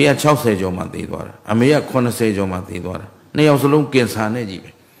အဖေက60ကျော်မှသေသွားတာအမေက80ကျော်မှသေသွားတာနှစ်ယောက်စလုံးကင်ဆာနဲ့ကြီး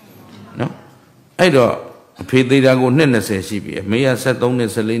ပဲနော်အဲ့တော့အဖေသေးတာကို20ရှိပြီအမေက73နဲ့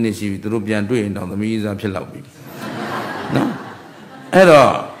14နှစ်ရှိပြီသူတို့ပြန်တွေ့ရင်တော့သမီးစားဖြစ်လောက်ပြီနော်အဲ့တော့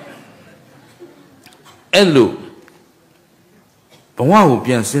အဲ့လိုဘဝကို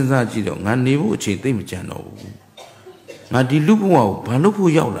ပြန်စဉ်းစားကြည့်တော့ငါနေဖို့အချိန်သိမကြံတော့ဘူးငါဒီလူဘဝကိုဘာလို့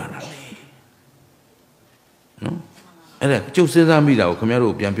ဖို့ရောက်လာတာလဲနော်အဲ့ဒါကျုပ်စဉ်းစားမိတာကိုခင်ဗျား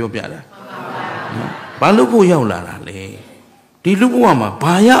တို့ပြန်ပြောပြတာနော်ဘာလို့ဖို့ရောက်လာတာလဲဒီလူဘဝမှာ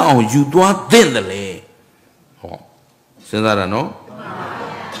ဘာရအောင်ယူသွားသင့်တယ်လဲဟောစဉ်းစားတာနော်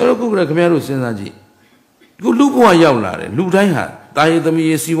အဲ့တော့ခုကခင်ဗျားတို့စဉ်းစားကြည့်ခုလူဘဝရောက်လာတယ်လူတိုင်းဟာတာရသမီး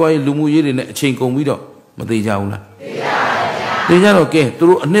ရေးစီးပွားရေးလူမှုရေးတွေနဲ့အချိန်ကုန်ပြီးတော့မသေးကြဘူးလားသေကြတော့ကဲသူ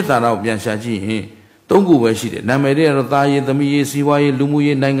တို့အနှစ်သာရကိုပြန်ရှာကြည့်ရင်3ခုပဲရှိတယ်နာမည်တွေကတော့တာရသမီးရေးစီးပွားရေးလူမှု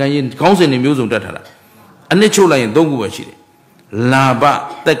ရေးနိုင်ငံရေးခေါင်းစဉ်တွေမျိုးစုံတက်ထားတာအနှစ်ချုပ်လိုက်ရင်3ခုပဲရှိတယ်လာဘ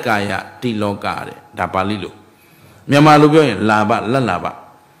သက်ကာယတိလောကတဲ့ဒါပါဠိလိုမြန်မာလိုပြောရင်လာဘလက်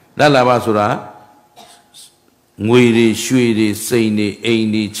လာဘဆိုတာငွေတွေရွှေတွေစိန်တွေအိမ်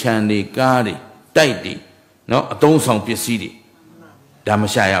တွေခြံတွေကားတွေတိုက်တွေနော်အသုံးဆောင်ပစ္စည်းတွေဒါမ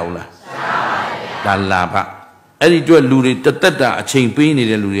ရှာရဘူးလားဒါလာဘအဲ့ဒီအတွက်လူတွေတသက်တာအချိန်ပေးနေ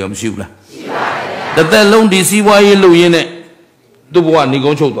တဲ့လူတွေရောမရှိဘူးလားရှိပါဗျာတသက်လုံးဒီစီးပွားရေးလုပ်ရင်းနဲ့သူ့ဘဝနေ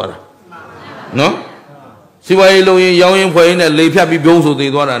ကုန်းချုပ်သွားတာနော်စီးပွားရေးလုပ်ရင်ရောင်းရင်ဖွဲ့ရင်နဲ့လေဖြတ်ပြီးပြုံးဆို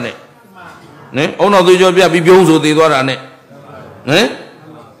သေးသွားတာနဲ့နော်အုံနောက်သွေးကြောပြပြီးပြုံးဆိုသေးသွားတာနဲ့ဟမ်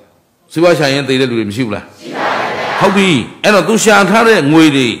စီးပွားရှာရင်သေးတဲ့လူတွေမရှိဘူးလားရှိပါဗျာဟုတ်ပြီအဲ့တော့သူရှာထားတဲ့ငွေ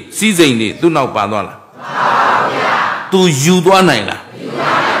တွေစီးစိမ်တွေသူ့နောက်ပါသွားလားမပါဘူးဗျာသူယူသွားနိုင်လားယူ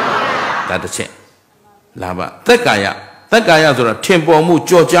သွားနိုင်ပါဗျာဒါတစ်ချက်လာပါသက်ကာယဆိုတာထင်ပေါ်မှု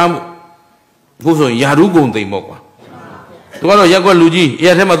ကြော်ကြားမှုအခုဆိုရင်ယာရုကုန်သိမ့်ပေါ့ကွာသူကတော့ရက်ကွက်လူကြီး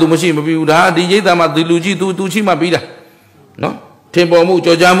အဲ့ထဲမှာ तू မရှိမပြီးဘူးဒါဒီရိတ်သားမှာဒီလူကြီး तू ချိမှပြီးတာနော်ထင်ပေါ်မှု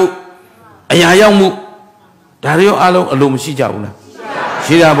ကြော်ကြားမှုအရာရောက်မှုဒါတွေရောအလုံးအလိုမရှိကြဘူးလား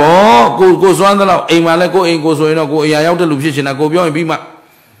ရှိတာဗောကိုစွမ်းသလောက်အိမ်မှာလဲကိုအိမ်ကိုဆိုရင်တော့ကိုအရာရောက်တဲ့လူဖြစ်ချင်တာကိုပြောရင်ပြီးမှ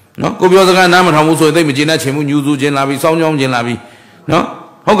နော်ကိုပြောစကားနားမထောင်ဘူးဆိုရင်သိမကျေနပ်ချင်ဘူးညူစုခြင်းလာပြီးစောင်းကြောင်းခြင်းလာပြီးနော်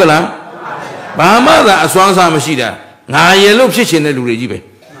ဟုတ်ကလား Bamada Aswanga Mashida, Nayello Kitchen and Luigi.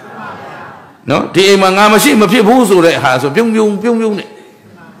 No, the Mangamashi, my people who has a pyung.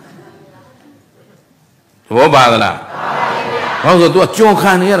 Wobala. Also, do a John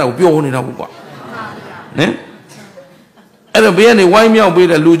Canera, Bion in a eh? And a Biani, why me out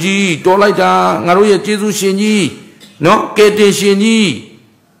with a Luigi, Tolaita, Naruya Jesus Shini, no, Kate Shini.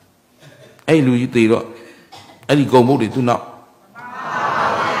 Hey, Luigi Tiro, and he go moved to now.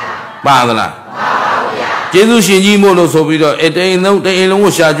 Badala. Jesus Shini Mono Sobito, it ain't no, they ain't no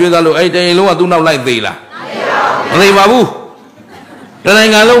Shadula, 8 days low, I do not like Villa. They babu. Then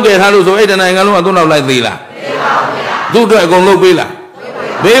I got get Halu to 8 and I got do not like Villa. Do I go low Villa?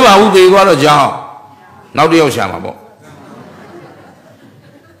 Beba who be got a job. Now the Oshamabo.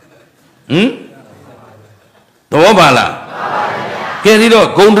 The Wabala. Can you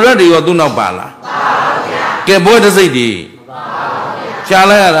go ready or do not bala? Can boy the city?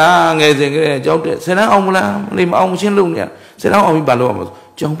 Chala, said I leave on Chinlunia. Said I only Balo.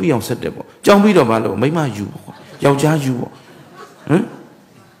 John be on set depot. John be the Balo, make my you. Yauja you.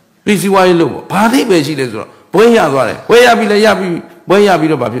 Busy while low. Party basis. Boy, where I be the Yabi, where I be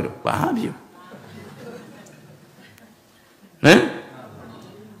the Babilo. What have you? Eh?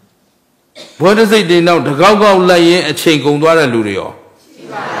 What does they know? The Gauga lay a chain on Dwara Lurio.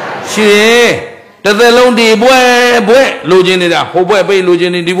 She. That the lonely boy, lodging it up, boy, bay,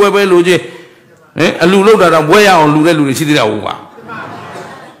 lodging in the boy, bay, lodging. A lulo that I'm way out, Lulu, city over.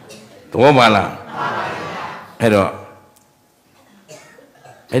 The Womala. Hello.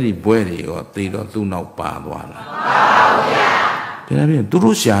 Any boy or they don't do no bad one. I mean,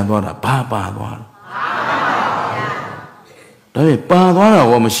 Durusha, not a bad one. The bad one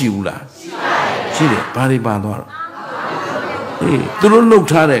or Mashula. She did, party bad one. Don't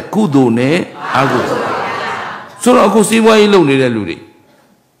look at it, Kudo ne. So I could see why you look at Ludi.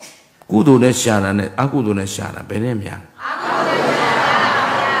 Kudo ne shana, Akudo ne shana, Benemia.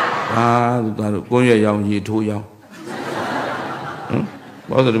 Ah, Goya young, ye too young.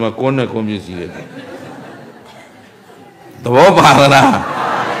 What are my corner comes here? The Wobala.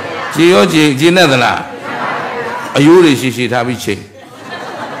 Gioji, Ginadala. A Yuri, she have it changed.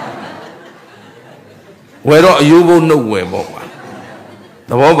 Where are you go nowhere, Boba?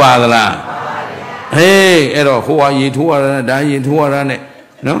 The Wobala. Hey, Edo, who are you to are dying to are it?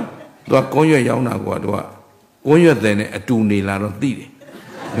 No? Do a conya yauna guadua. Conya then a 2 nila of the.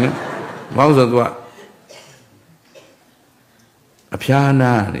 Mausa dua. A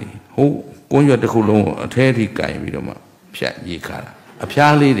pianari. Who conya the Kulo, a 30 guy, Vidoma. Pia ye cara. A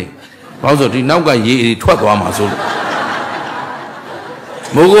pia lady. Mausa did now got ye 12 Amazo.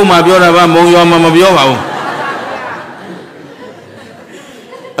 Mogo Mabiora, Moyo Mamabio.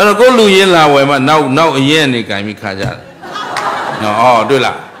 I go to Yella, now a year and a me Kaja. No, oh, do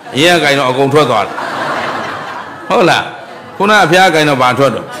la. Yeah, I know go to a thought. Hola, Kuna Piaga no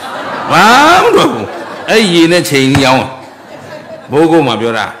Bantodo. Wow, a year in a chain young. Bogo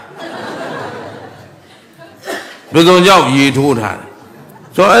Mabiora. Because you told her.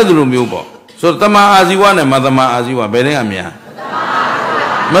 So I do Mubo. So Tama Aziwan and Madama Aziwa, Benamia.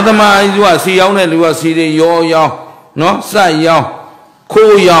 Madama Aziwa, see young and you are seeing your no, say young.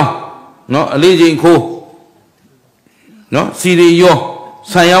 Ko young, no, a leading ko. No, see the yo,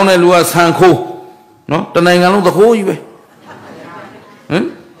 Sayon and Lua Sanko. No, the Nangano the whole way.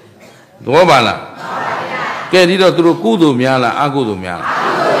 The Wabala. Get it to Kudu Miala, Agudu Miala.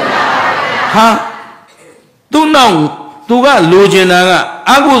 Ha? Do now, to got Lugenala,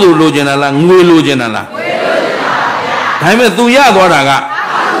 Agudu Lugenala, Nui Lugenala. Time to Yagoraga.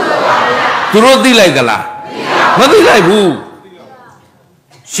 To Rodi like the la. What is like who?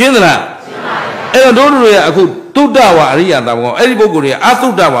 Shindra, I don't know. I could 2 dawa, Ria, every Boguria,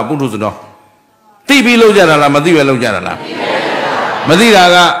 Atu dawa, Putuno. TV Lojana, Madiva Lojana.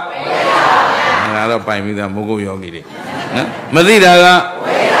 Madira, I don't buy me the Mogo Yogi. Madira,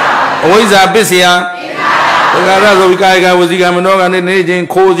 always a busy. The was the Gamanoga and aging,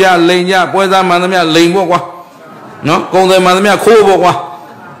 Koja, Lania, Poesa, Manamia, Lingua. No, call them Manamia, Koboa.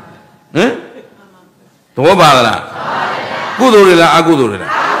 Eh? The Wabala. Gudurilla, Agudurilla.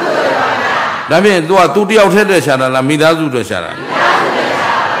 That means do a 2 out head shara, Midazu the shara.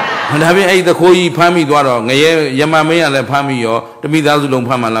 And having ate the Koi Pami Dwaro, Yamame and the Pami, the Midazu don't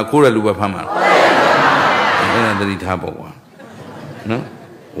Pamala, Kura Luba Pama. And the Tabo one. No?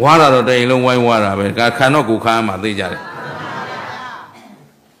 Water of the long wine water, but I cannot go Kama, they jar.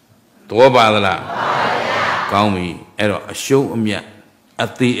 Tobala. Call me, a show me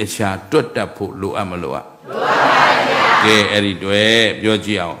at the Echa, Tota Put Lu Amaloa. Gay Eddie Dwe,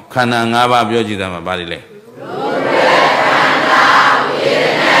 Biogio, Kanangaba Biogidama Badile.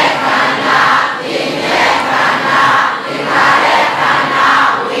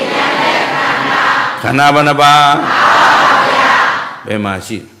 khana banapa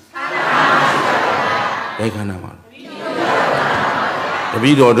bemashi they khana ma the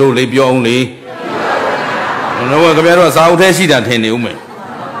video do le pyo only no ka bya do sa ut the shi da thin ne ume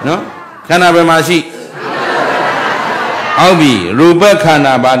no khana bemashiဟုတ်ပြီရူပခန္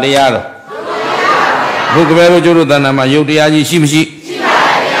ဓာဘာတရားတော့ဘုကဘဲတို့ကျိုးတို့တဏ္ဍာမှာယုတ်တရားကြီးရှိမရှိရှိပါ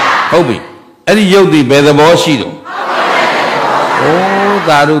ဗျာဟုတ်ပြီအဲ့ဒီယုတ်ဒီဘယ်သဘောရှိတော့ဩ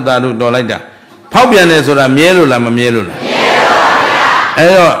သာဓုတော်လိုက်တာဖောက်ပြန်တယ်ဆိုတာမြဲလို့လားမမြဲလို့လားမြဲပါဗျာအဲ့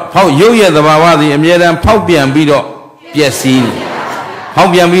တော့ဖောက်ယုတ်ရဲ့သဘာဝသည်အမြဲတမ်းဖောက်ပြန်ပြီးတော့ပျက်စီးတယ်ဖောက်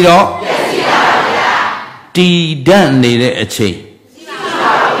ပြန်ပြီးတော့ပျက်စီးပါဗျာတည်တတ်နေတဲ့အချိန်ရှိ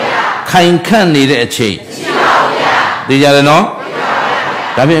ပါဗျာခိုင်ခန့်နေတဲ့အချိန်ရှိပါဗျာသိကြတယ်နော်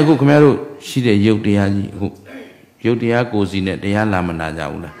ဒါဖြင့်အခုခင်ဗျားတို့ရှိတဲ့ယုတ်တရားကြီးအခုယုတ်တရားကိုယ်စီနဲ့တရားလာမနာကြ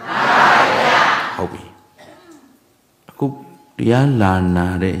ဘူးလားဟုတ်ပြီအခုတရားလာနာ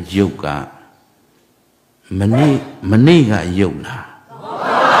တဲ့ယုတ်ကမနေ့ကယုတ်လား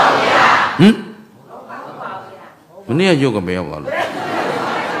ဟင်မနေ့ကယုတ်ကဘယ်ရောက်သွားလို့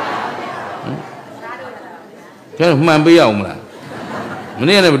ကျတော့မှန်ပေးရအောင်မလားမ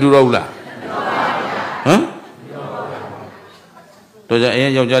နေ့ကလည်းမတူတော့ဘူးလားဟမ်တော့ကြအရ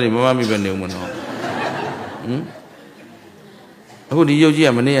င်ယောက်ျားတွေမမမိပဲနေဦးမနော်ဟင်အခုဒီယုတ်ကြီးက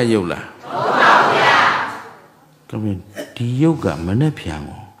မနေ့ကယုတ်လားဟုတ်ပါဘူးဗျာကမင်းဒီယုတ်ကမနဲ့ဖြံ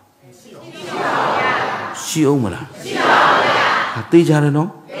ကိုရှိအောင်မလားရှိပါဘူးဗျာဟာသိကြတယ်နော်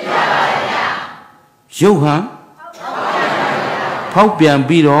သိပါပါဗျာယုတ်ဟာဖောက်ပြန်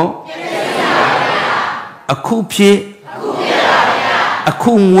ပြီးတော့အခုဖြစ်အ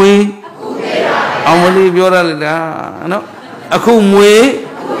ခုငွေအောင်မလေးပြောရလားနော်အခုမွေ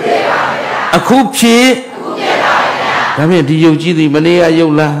အခုဖြည့်ဒါဖြင့်ဒီယုတ်ကြီးသည်မနေ့ကယု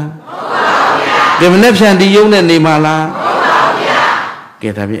တ်လားဟုတ်ပါဘူးဗျာဒီမနေ့ဖြန်ဒီယုတ်နဲ့နေမှာလားဟုတ်ပါဘူးဗျာကဲ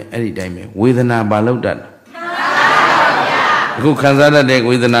ဒါဖြင့်အဲ့ဒီတိုင်းပဲဝေဒနာဘာလို့တတ်အခုခံစားတတ်တဲ့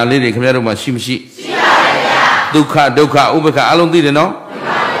ဝေဒနာလေးတွေခင်ဗျားတို့မှာရှိမရှိရှိပါဗျာဒုက္ခဥပ္ပခအလုံးသိတယ်နော်မှန်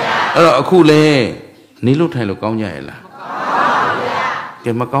ပါဗျာအဲ့တော့အခုလေနေလို့ထိုင်လို့ကောင်းကြရဲ့လားမကောင်းပါဘူးဗျာ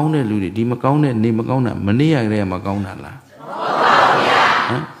ကဲမကောင်းတဲ့လူတွေဒီမကောင်းတဲ့နေမကောင်းတာမနေ့ကတည်းကမကောင်းတာလား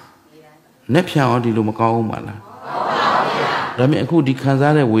နဲ့ဖြံအောင်ဒီလိုမကောင်းဘူးမလားဒါပေမဲ့အခုဒီခံ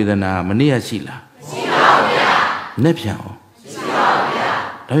စားတဲ့ဝေဒနာမနေ့ကရှိလားရှိပါဘူးဗျာနဲ့ဖြံအောင်ရှိပါဘူးဗျာ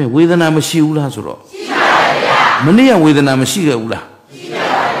ဒါပေမဲ့ဝေဒနာမရှိဘူးလားဆိုတော့ရှိပါဗျာမနေ့ကဝေဒနာမရှိခဲ့ဘူးလားရှိပါ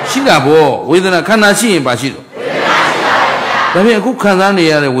ဗျာရှိတာဗောဝေဒနာခန္ဓာရှိရင်ပါရှိတော့ဝေဒနာရှိပါဗျာဒါပေမဲ့အခုခံစားနေ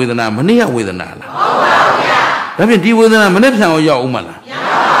ရတဲ့ဝေဒနာမနေ့ကဝေဒနာလားဟုတ်ပါဘူးဗျာဒါပေမဲ့ဒီဝေဒနာမနေ့ဖြံအောင်ရောက်အောင်မလားမရ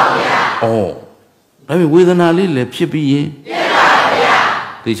ပါဘူးဗျာဩဒါပေမဲ့ဝေဒနာလေးလည်းဖြစ်ပြီးရင်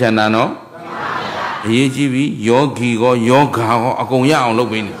သိချင်တာနော်အရေးကြီးပြီယောဂီကောယောဂါကောအကုန်ရအောင်လုပ်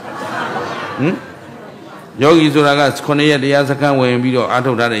ပေးနေဟင်ယောဂီဆိုတာက9ရက်တရားစခန်းဝင်ပြီးတော့အား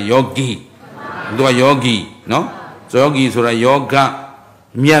ထုတ်ထားတဲ့ယောဂီသူကယောဂီနော်ယောဂီဆိုတာယောဂ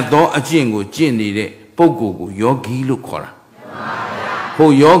မြတ်သောအကျင့်ကိုကျင့်နေတဲ့ပုဂ္ဂိုလ်ကိုယောဂီလို့ခေါ်တာဟု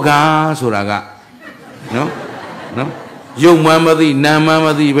တ်ယောဂါဆိုတာကနော်ယုံမှန်းမသိနာမှန်းမ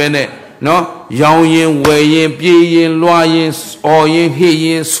သိပဲနဲ့နော်ရောင်ရင်ဝယ်ရင်ပြေးရင်လွှားရင်အော်ရင်ဟစ်ရ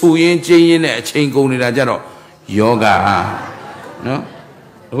င်ဆူရင်ကျင်းရင်နဲ့အချိန်ကုန်နေတာကြတော့ယောဂနော်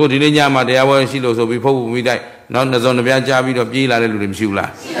အခုဒီနေ့ညမှာတရားပွဲရှိလို့ဆိုပြီးဖုတ်ဖို့မိတိုက်နောက်နှစုံနှပြကြားပြီးတော့ပြေးလာတဲ့လူတွေမရှိဘူးလား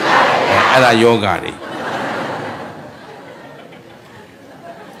ရှိပါဘူးအဲ့ဒါယောဂတွေ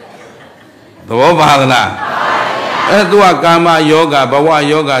သဘောပါသလားအဲ့သူကကာမယောဂဘဝ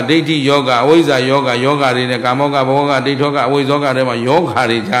ယောဂဒိဋ္ဌိယောဂအဝိဇ္ဇာယောဂယောဂတွေနဲ့ကာမောဂဘဝကဒိဋ္ဌောကအဝိဇ္ဇောကတွေမှာယောဂ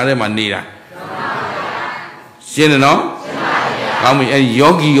တွေခြားထဲမှာနေတာရှင်းတယ်နော်ရှင်းပါဗျာကောင်းပြီအဲ့ဒီ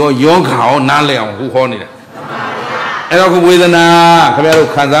ယောဂီရောယောဂါရောနားလည်အောင်ဟူဟောနေတာအဲ့တော့ခုဝေဒနာခင်ဗျားတို့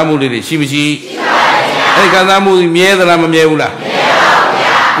ခံစားမှုတွေရှိမရှိရှိပါဗျာအဲ့ဒီခံစားမှုမြဲသလားမမြဲဘူးလားမြဲပါ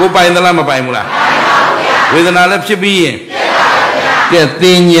ဗျာကိုပိုင်သလားမပိုင်ဘူးလားပိုင်ပါဗျာဝေဒနာလည်းဖြစ်ပြီးရင်မြဲပါဗျာကဲတ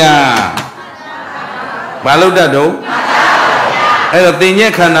င်ညာဘာလို့တတ်တော့အဲ့တော့တင်ည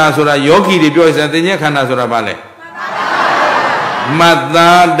က်ခန္ဓာဆိုတာယောဂီတွေပြောရစံတင်ညက်ခန္ဓာဆိုတာဘာလဲမတ္တာ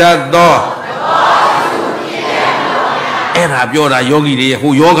တတ်သောအဲ့ဒါပြောတာယောဂီတွေ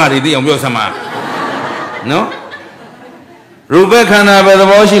ဟိုယောဂတွေသိအောင်ပြောစမ်းပါနော်ရူပခန္ဓာပဲသ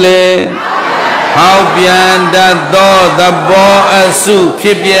ဘောရှိလေဟောက်ပြန်တတ်သောသဘောအစုဖြ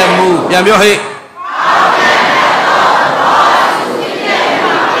စ်ပြမှုပြန်ပြောဟဲ့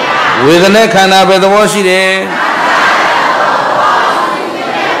ဝေဒနာခန္ဓာပဲသဘောရှိတယ်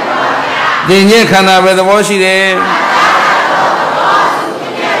သင်္ညေခန္ဓာပဲသဘောရှိတယ်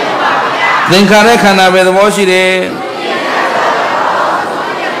သင်္ခါရခန္ဓာပဲသဘောရှိတယ်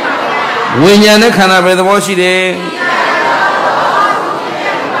ဝိညာဉ်နဲ့ခန္ဓာပဲသဘောရှိတယ်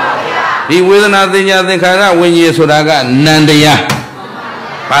ဒီဝေဒနာသင်ညာသင်္ခါရဝိညာဉ်ဆိုတာကနံတရား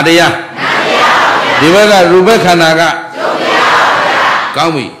ဘာတရားနံတရားပါဗျာ ဒီဘက်ကရူပခန္ဓာကကော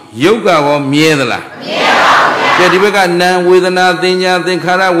င်းပြီယုတ်ကောမြဲသလားမြဲပါဘူးဗျာဒီဘက်ကနာဝေဒနာသင်ညာသင်္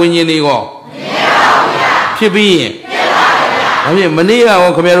ခါရဝိညာဉ်တွေကောမြဲပါဘူးဗျာဖြစ်ပြီးရင်မြဲပါဘူးဗျာဒါဖြင့်မနေ့က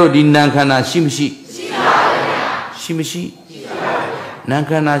ရောခင်ဗျားတို့ဒီနာခန္ဓာရှိမရှိရှိပါဘူးဗျာရှိမရှိရှိပါဘူးနာ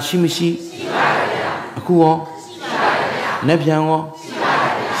ခန္ဓာရှိမရှိရှိပါဘူးဗျာအခုရောရှိပါဘူးဗျာလက်ပြန်ရောရှိပါ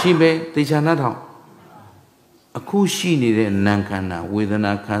ဘူးဗျာရှိပဲတေချာနာထောင်အခုရှိနေတဲ့နာခန္ဓာဝေဒ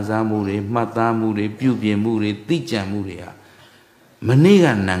နာခံစားမှုတွေမှတ်သားမှုတွေပြုပြင်မှုတွေသိကြံမှုတွေဟာမနေ့က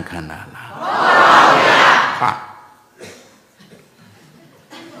နာခန္ဓာလားမှန်ပါဗျာဟာ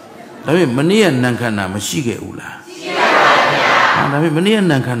ဒါပေမဲ့မနေ့ကနာခန္ဓာမရှိခဲ့ဘူးလားရှိပါဗျာဟာဒါပေမဲ့မနေ့က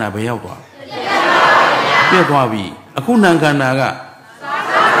နာခန္ဓာဘယ်ရောက်သွားပြည့်သွားပြီအခုနာခန္ဓာက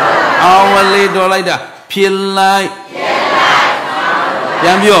အာဝလေတော်လိုက်တာဖြစ်လိုက်ပြ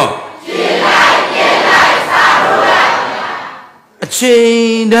န်ပြောအချိ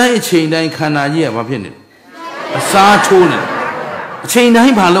န်တိုင်းခန္ဓာကြီးကဘာဖြစ်နေလဲအစားချိုးနေတယ်အချိန်တို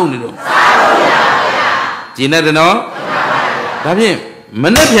င်းဘာလုပ်နေတော့စားလို့ရပါဗျာကျင်တဲ့နော်ဒါဖြင့်မ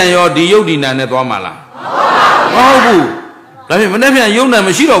နှက်ပြန်ရောဒီယုတ်ဒီနာနဲ့သွားမှာလားမဟုတ်ဘူးဒါဖြင့်မနှက်ပြန်ယုတ်နာမ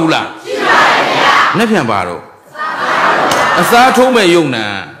ရှိတော့ဘူးလားရှိပါဗျာနှက်ပြန်ပါတော့အစားထိုးမဲ့ယုတ်နာ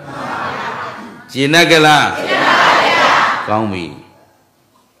ကျင်တဲ့ကလားကျင်ပါဗျာကောင်းပြီ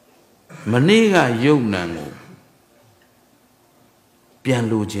မနေ့ကယုတ်နာကိုပြန်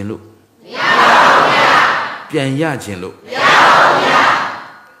လိုခြင်းလို့မရပါဘူးဗျာပြန်ရခြင်းလို့မရပါဘူးဗျာ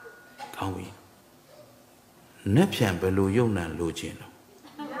ကောင်းပြီနှက်ပြန်ဘယ်လိုယုံနာလိုခြင်းလို့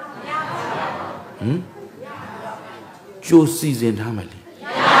ကြိုးစီစဉ်ထားမယ်လေမရ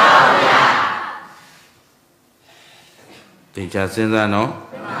ပါဘူးဗျာသင်္ချာစဉ်းစားနော်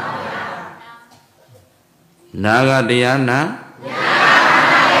နာကတရားနာ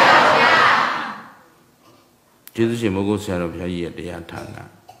ကျေးဇူးရှင်မိုးကုတ်ဆရာတော်ဘုရားကြီးရဲ့တရားဌာန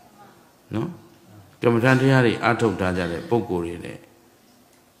နော်ကမ္မထန်တရားတွေအထုတ်ထားကြတဲ့ပုဂ္ဂိုလ်တွေနဲ့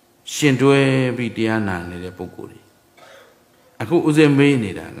ရှင်တွဲပြီးတရားနာနေတဲ့ပုဂ္ဂိုလ်တွေအခုဥစဉ်မေး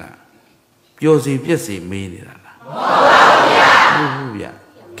နေတာကပျော်စီပြက်စီမေးနေတာလားမဟုတ်ပါဘူးဗျာ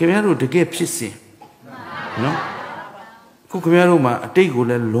ခင်ဗျားတို့တကယ်ဖြစ်စဉ်နော်ခုခင်ဗျားတို့မှာအတိတ်ကို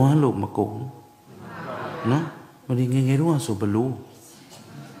လည်းလွမ်းလို့မကုန်ဘူးနော်မဒီငယ်ငယ်တော့ဆိုဘလို့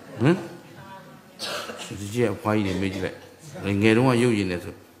ဒီကြီးအဖွားကြီးတွေမေးကြည့်လိုက်ငယ်တုန်းကရုပ်ရည်နေ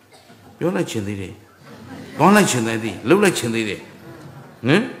ဆိုပြောလိုက်ချင်သေးတယ်ကောင်းလိုက်ချင်သေးတယ်လှုပ်လိုက်ချင်သေးတယ်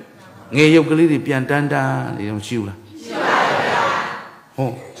ငယ်ရုပ်ကလေးတွေပြန်တန်းတာနေတော့ရှိဘူးလားရှိပါပါ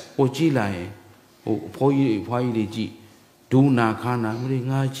ဟိုကြည့်လိုက်ရင်ဟိုအဖွားကြီးတွေကြည့်ဒူနာခါနာမလေး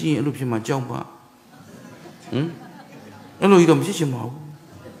ငါကြည့်ရင်အဲ့လိုဖြစ်မှကြောက်ပါအဲ့လိုကြီးတော့မဖြစ်ချင်ပါ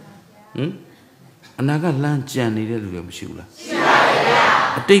ဘူးအနာကလှမ်းကြံနေတဲ့လူတွေမရှိဘူးလားရှိပါပါ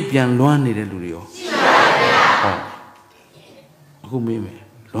အတိတ်ပြန်လွမ်းနေတဲ့လူတွေရောရှိပါအခုမေးမယ်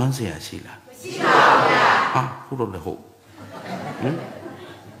လွမ်းเสียရှိလားမရှိပါဘူးဗျာဟာဟုတ်တော့လေဟုတ်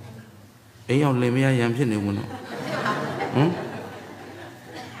အိမ်ရောက်လင်မယားရံဖြစ်နေဝင်တော့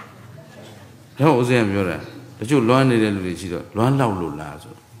တော့ဦးဇင်းပြောတာတချို့လွမ်းနေတဲ့လူတွေရှိတော့လွမ်းလောက်လို့လား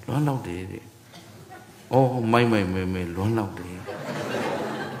ဆိုလွမ်းလောက်တယ်တဲ့အော်မိုက်မဲလွမ်းလောက်တယ်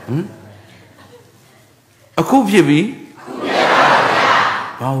အခုဖြစ်ပြီ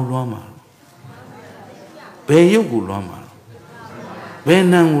ဘာလို့လွမ်းမှာဘယ်ရုပ်ကိုလွမ်းမှာဘယ်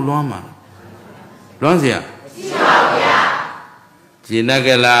နံကိုလွမ်းမှာလွမ်းเสียမရှိပါဘူးဗျာကျင်တတ်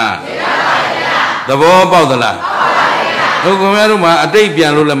ကြလားကျင်တတ်ပါဗျာသဘောပေါက်သလားပေါက်ပါဗျာတို့ခင်ဗျားတို့မှာအတိတ်ပြ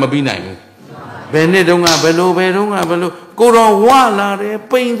န်လို့လည်းမပြီးနိုင်ဘူးဘယ်နှစ်တုန်းကဘယ်လိုကိုတော့ဝလာတယ်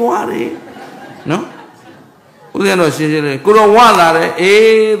ပိန်သွားတယ်နော်ဦးဇင်းတော်ရှင်းလေးကိုတော့ဝလာတယ်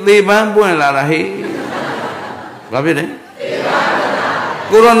အေးသေပန်းပွင့်လာတာဟေးဘာဖြစ်လဲသေပန်း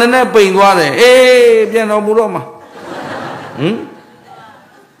ကိုတော့နည်းနည်းပိန်သွားတယ်အေးပြန်တော်မူတော့မှာ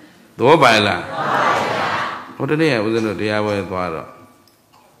တော့ပါလားဟိုတနေ့ဦးဇင်းတို့တရားပွဲသွားတော့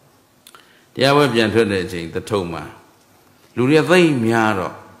တရားပွဲပြန်ထွက်တဲ့အချိန်တထုံမှာလူတွေသိမ့်များ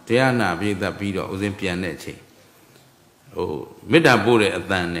တော့တရားနာပြိသက်ပြီးတော့ဦးဇင်းပြန်တဲ့အချိန်ဟိုမေတ္တာပို့တဲ့အ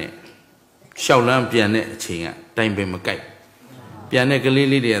တန်နဲ့ရှောက်လန်းပြန်တဲ့အချိန်ကတိုင်ပင်မကိုက်ပြန်တဲ့ကလေး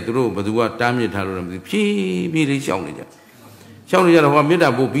လေးတွေကသူတို့ဘသူကတားမြစ်ထားလို့လည်းမသိဖြည်းဖြည်းလေးရှောက်နေကြတော့ဟိုကမေတ္တာ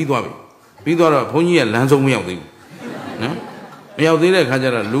ပို့ပြီးသွားတော့ဘုန်းကြီးကလမ်းဆုံးမရောက်သေးဘူးနော်မရောက်သေးတဲ့ခါကျ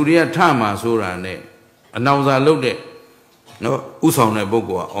တော့လူတွေကထမှာဆိုတာနဲ့အနောင်စာလုပ်တဲ့နော်ဥဆောင်တဲ့ပုဂ္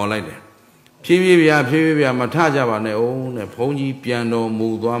ဂိုလ်ကអော်လိုက်တယ်ဖြည်းဖြည်းပြမထကြပါနဲ့ဦးနဲ့ဘုန်းကြီးပြန်တော်မူ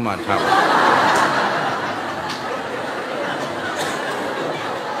သွားမှထပါ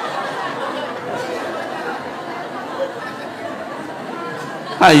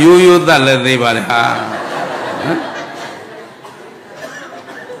ဟာရိုးသက်လည်းသေးပါလေဟာ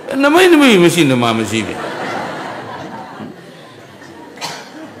နမိတ်မရှိနမမရှိပြီ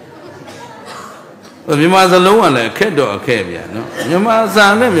မြန်မာစလုံးကလည်းအခက်တော့အခက်ဗျာနော်မြန်မာစာ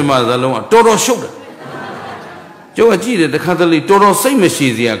နဲ့မြန်မာစလုံးကတော်တော်ရှုပ်တယ်ကျုပ်ကကြည့်တယ်တခါတလေတော်တော်စိတ်မရှိ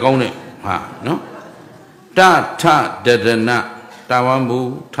စရာကောင်းတယ်ဟာနော်တထဒဒနာတာဝံဘူ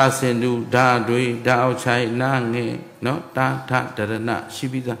ထဆင်တူဓာတွေဓာအောက်ချိုင်နာငယ်နော်တထဒဒနာရှိ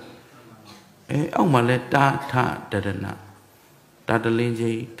ပြီးသားအောက်မှာလဲတထဒဒနာတာတလင်း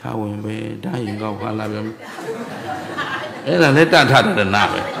ကြီးထဝင်ပဲဓာရင်ကောက်ခါလာပြန်အဲ့ဒါလဲတထဒဒနာ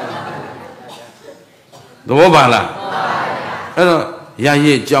ပဲသဘောပါလားအဲ့တော့ရရ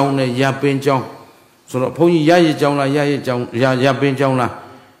စ်ကြောင်းနဲ့ရပင်းကြောင်းဆိုတော့ဘုန်းကြီးရရစ်ကြောင်းလားရရစ်ကြောင်းရပင်းကြောင်းလား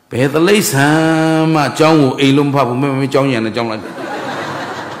ဘယ်သလိษံမှကြောင်းကိုအိမ်လုံးမဖတ်ဘူးမကြောင်းရံနဲ့ကြောင်းလိုက်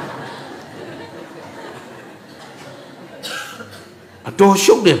အတော်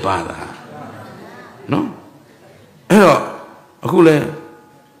ရှုပ်တဲ့ပါတာနော်အဲ့တော့အခုလဲ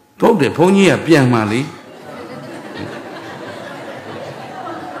ဟုတ်တယ်ဘုန်းကြီးကပြန်မှလေ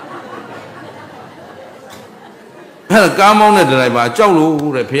အဲ့ကားမောင်းတဲ့ဒရိုင်ဘာကြောက်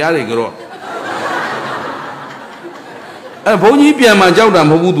လို့တဲ့ဖះတွေကတော့အဲ့ဘုန်းကြီးပြန်မှကြောက်တာ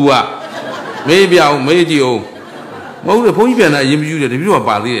မဟုတ်ဘူး तू ကမေးပြအောင်မေးကြည့်အောင်မဟုတ်တယ်ဘုန်းကြီးပြန်တာအရင်မကြည့်တယ်တပည့်တော်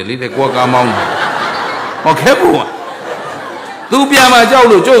ပါသေးတယ်လေတဲ့ကိုကားမောင်းတယ်ဟောခဲဖို့က तू ပြန်မှကြောက်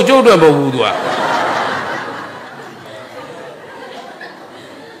လို့ကျုပ်တော့မဟုတ်ဘူး तू က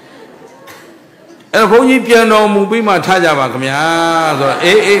အဲ့ဘုန်းကြီးပြန်တော်မူပြီးမှထားကြပါခင်ဗျာဆိုတော့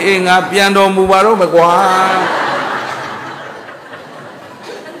အေးငါပြန်တော်မူပါတော့မကွာ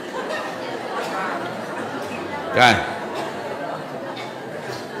ကဲ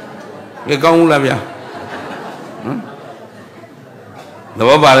ဒီကောင်းဘူးလားဗျာနော်သ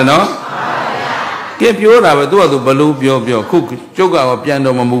ဘောပါလေနော်ကဲပြောတာပဲသူကသူဘလို့ပြောခုကျုပ်ကပြန်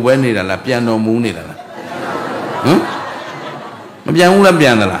တော်မမူပဲနေတာလားပြန်တော်မူနေတာလားဟမ်မပြန်ဘူးလားပြ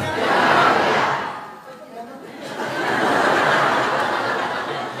န်သလား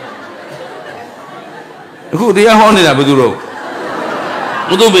အခုတရားဟောနေတာဘယ်သူတော့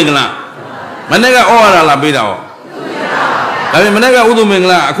ဥဒုမင်္ဂလာမနေ့ကဩဝါဒလာပေးတာဟောဒါပေမဲ့မနေ့ကဥဒုမင်္ဂ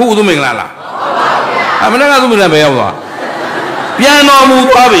လာအခုဥဒုမင်္ဂလာလားမနေ့ကဥဒုမင်္ဂလာပဲရောက်သွားပြန်တော်မူ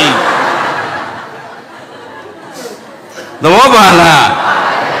သွားပြီသဘောပါလား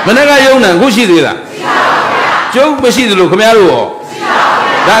မနေ့ကယုံနံအခုရှိသေးလားကျုပ်မရှိသလိုခင်ဗျားတို့ရော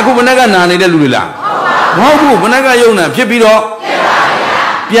ဒါအခုမနေ့ကနာနေတဲ့လူတွေလားမဟုတ်ဘူးမနေ့ကယုံနံဖြစ်ပြီးတော့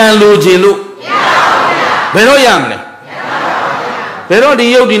ပြန်လိုချင်လို့ဘယ်တော့ရမလဲဘယ်တော့ဒီ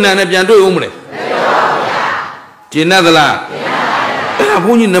ယုတ်ဒီနာနဲ့ပြန်တွေ့ဦးမလဲကျင်တ်သလားအဲ့ဒါ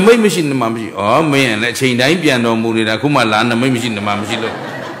ဘုန်းကြီးနမိတ်မရှိနမမရှိဩမင်းလည်းအချိန်တိုင်းပြန်တော်မူနေတာခုမှလာနမိတ်မရှိနမမရှိလို့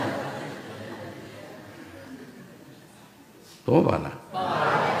တော့ပါလား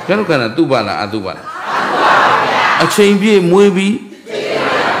ကျတော့ကနသူ့ပါလားအသူ့ပါလားအချိန်ပြည့်မွေးပြီး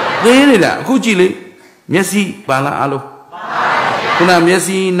သေးနေတာအခုကြည့်လေမျက်စိပါလားအလုံးခုနမျက်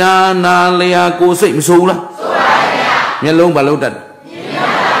စိနာလျာကိုယ်စိတ်မဆိုးဘူးလားဆိုပါဗျာမျက်လုံးဘာလို့တတ်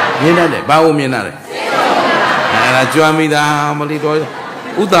မြင်တတ်တယ်ဘာလို့မြင်တတ်လဲအဲ့ဒါကြွမ်းမိတာမလီတော်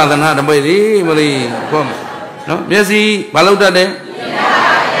ဥသာသနာတပိတ်လေမလီခေါ်မယ်နော်မျက်စိဘာလို့တတ်တယ်မြင်တတ်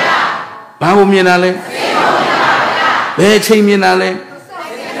ပါဗျာဘာလို့မြင်တာလဲဘယ်ချိန်မြင်တာလဲ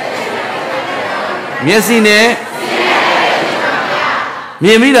မျက်စိနဲ့မြ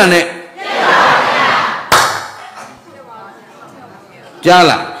င်မိတာနဲ့ကြား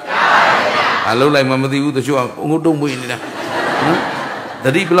လားအလုံးလိုက်မှမသိဘူးတချို့ကငုတ်တုံမွေးနေတာနော်တ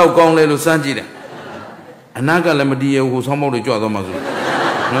တိဘလောက်ကောင်းလဲလို့စမ်းကြည့်တယ်အနာကလည်းမတည်ရဘူးဆောင်းပေါက်တွေကြွသွားမှဆို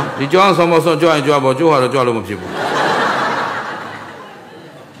နော်ဒီကြောင်းဆောင်းပေါက်ဆောင်းကြွရင်ကြွပေါ့ကြွဟာတော့ကြွလို့မဖြစ်ဘူး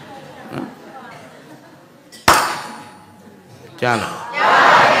ကြားလား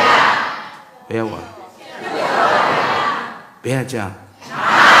ဘယ်ဝါဘယ်ကြား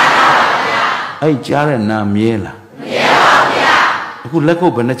အဲ့ကြားတဲ့နာမြဲလားအခုလက်ကု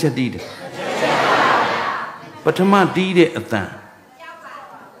ပ်ဘယ်နှချက်တီးတယ်ပထမတီးတဲ့အတန်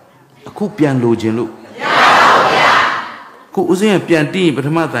အခုပြန်လိုခြင်းလို့ခုဦးစင်းကပြန်တီးရင်ပထ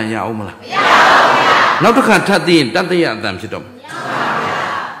မအတန်ရအောင်မလားနောက်တစ်ခါထပ်တီးရင်တတိယအတန်ဖြစ်တော့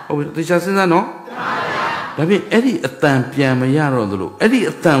ဟုတ်ပြီသေချာစဉ်းစားနော်ဒါဖြင့်အဲ့ဒီအတန်ပြန်မရတော့သလိုအဲ့ဒီ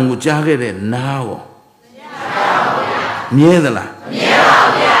အတန်ကိုကြားခဲ့တဲ့နားရောမြဲသလားမြဲပါ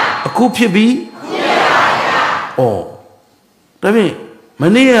ဗျာအခုဖြစ်ပြီမြဲပါဗျာဩဒါဖြင့်မ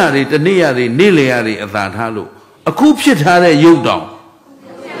နေ့ရတွေတနေ့ရတွေနေ့လေရတွေအသာထားလို့အခုဖြစ်ထားတဲ့ရုပ်တောင်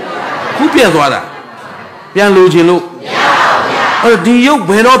ခုပြတ်သွားတာပြန်လိုချင်လို့မရပါဘူးဗျာအဲ့ဒီရုပ်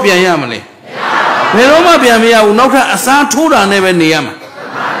ဘယ်တော့ပြန်ရမလဲမရပါဘူးဘယ်တော့မှပြန်မရဘူးနောက်ထပ်အစားထိုးတာနဲ့ပဲနေရမှာ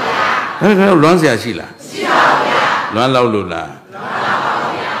မှန်ပါဗျာဒါကလွမ်းเสียရှိလားရှိပါဘူးဗျာလွမ်းလောက်လို့လားလွမ်းပါပါ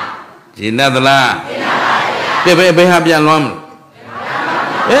ဗျာဂျင်းတ်သလားဂျင်းတ်ပါဗျာဘယ်ဟာပြန်လွမ်းမ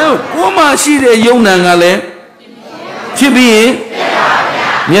လို့ကိုမှရှိတဲ့ယုံနံကလည်းဖြစ်ပြီးရင်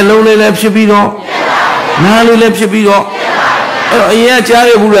မျက်လုံးလေးလည်းဖြစ်ပြီးတော့ နာလေးလည်းဖြစ်ပြီးတော့အဲ့တော့အရင်ကကြား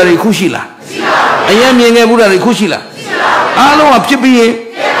ခဲ့ဘူးလားတွေခုရှိလားအရင်မြင်ခဲ့ဘူးလားတွေခုရှိလားအားလုံးကဖြစ်ပြီးရင်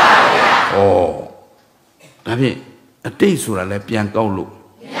ဖြစ်ပါဗျာဩဒါဖြင့်အတိတ်ဆိုတာလည်းပြန်ကောက်လို့မ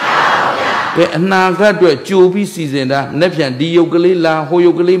ရပါဘူးဗျာကဲအနာဂတ်အတွက်ကြိုပြီးစီစဉ်တာလက်ပြန်ဒီယုတ်ကလေးလာဟို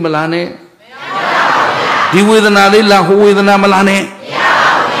ယုတ်ကလေးမလာနဲ့မရပါဘူးဗျာဒီဝေဒနာလေးလာဟိုဝေဒနာမလာနဲ့မရ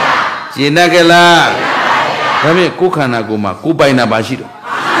ပါဘူးဗျာရှင်းတတ်ကြလားမရပါဘူးဗျာဒါဖြင့်ကိုယ်ခန္ဓာကိုယ်မှာကိုယ်ပိုင်တာပါရှိတော့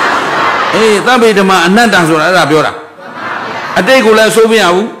အေးသဗ္ဗေဓမ္မအနတ္တဆိုတာအဲ့ဒါပြောတာအတိတ်ကိုလည်းဆိုးမရ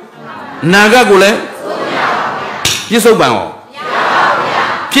ဘူးအနာဂတ်ကိုလည်းဆိုးမရဘူးပြစ္ဆုတ်ပံရောမရပါဘူးဗျာ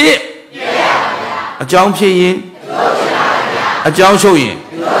ဖြစ်အကြောင်းဖြစ်ရင်အကြောင်းချုပ်ရင်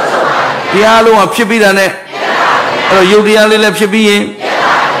တရားလုံးကဖြစ်ပြီးတာနဲ့အဲ့တော့ယုတ်တရားလေးလည်းဖြစ်ပြီးရင်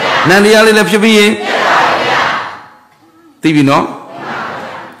နန္တရားလေးလည်းဖြစ်ပြီးရင်သိပြီနော်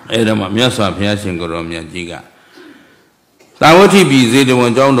အဲ့တော့မှမြတ်စွာဘုရားရှင်ကိုရောမြတ်ကြီးကသာဝတိပြည်ဇေတဝ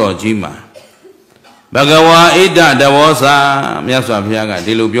န်ကျောင်းတော်ကြီးမှာဘဂဝါဣဒ္ဓတဘောစာမြတ်စွာဘုရားက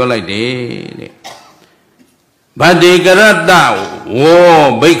ဒီလိုပြောလိုက်တယ်တဲ့ဗတ္တိကရတ္တဝော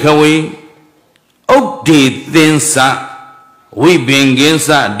ဘိက္ခဝေဥဒ္ဒေသင်္စဝိပင်ကင်းစ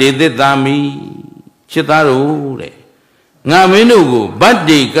ဒေသတ္တမိဖြစ်သားတို့တဲ့ငါမင်းတို့ကိုဗတ္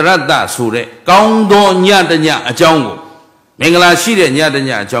တိကရတ္တဆိုတဲ့ကောင်းသောညတညအကြောင်းကိုမင်္ဂလာရှိတဲ့ညတည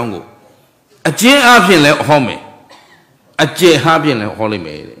အကြောင်းကိုအကျဉ်းအားဖြင့်လည်းဟောမယ်အကျယ်အားဖြင့်လည်းဟောလိုက်မ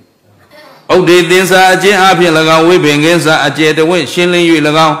ယ်တဲ့ဥဒ္ဒေသင်္စာအကျဉ်းအားဖြင့်၎င်းဝိပင်ကင်းစာအကျယ်တဝင့်ရှင်းလင်း၍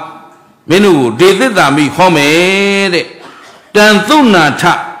၎င်းမင်းတို့ကိုဒေသတ္တမိဟောမယ်တဲ့တန်သုနာထ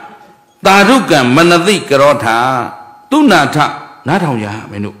သာဓုကံမနတိကရောထာသုနာထနားထောင်ရ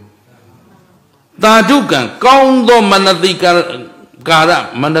မင်းတို့သာဓုကံကောင်းသောမနတိကာရ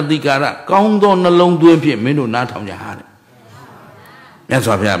မနတိကာရကောင်းသောနှလုံးသွင်းဖြင့်မင်းတို့နားထောင်ကြဟာတဲ့မြတ်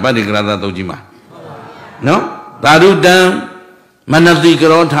စွာဘုရားဗတ္တိကရတ္တသုတ်ကြီးမှာနော်သာဓုတံမနတိက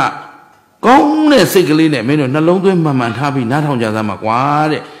ရောထကောင်းတဲ့စိတ်ကလေးနဲ့မင်းတို့နှလုံးသွင်းမှန်မှန်ထားပြီးနားထောင်ကြသားမှာကွာ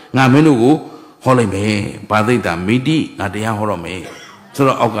တဲ့ငါမင်းတို့ကိုဟောလိုက်မယ်ဘာသိတာမိတိငါတရားဟောတော့မယ်ဆို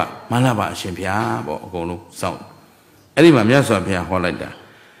တော့အောက်ကမန္တပါအရှင်ဘုရားပေါ့အကုန်လုံးစောင့်အဲ့ဒီမှာမြတ်စွာဘုရားဟောလိုက်တာ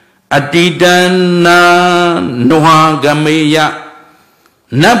အတိတနာနဝဂမေယ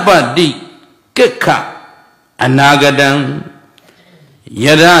နပတိကိက္ခအနာဂတံယ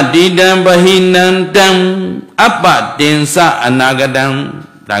ရတိတံပဟိနံတံအပတင်္စအနာဂတံ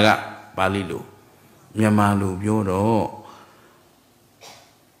ဒါကပါဠိလိုမြန်မာလိုပြောတော့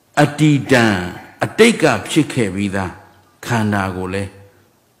အတိတံအတိတ်ကဖြစ်ခဲ့ပြီးသားခန္ဓာကိုလည်း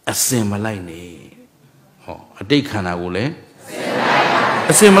အစင်မလိုက်နဲ့ဟောအတိတ်ခန္ဓာကိုလည်း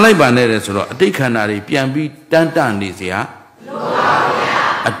အစင်မလိုက်ပါနဲ့တဲ့ဆိုတော့အတိတ်ခန္ဓာတွေပြန်ပြီးတန်းတနေเสียလို့ပါဗျာ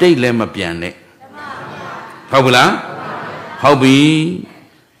အတိတ်လည်းမပြန်နဲ့ဟုတ်ပြီလားဟုတ်ပြီ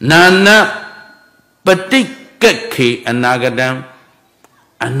နာနပဋိကခေအနာဂတံ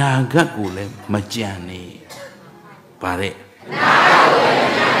အနာဂတ်ကိုလည်းမကြံနဲ့ဗါတဲ့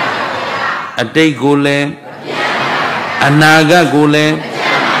အတိတ်ကိုလည်းအနာဂတ်ကိုလည်း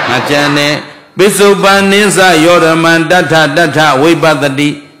မကြံနဲ့ပိစုပန်နိစ္စယောဓမံတထတထဝိပတ္တိ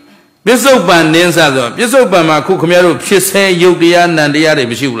ပိစုပန်နိစ္စဆိုပိစုပန်မှာခုခမရတို့ဖြစ်ဆဲယုတ်တရားနံတရားတွေ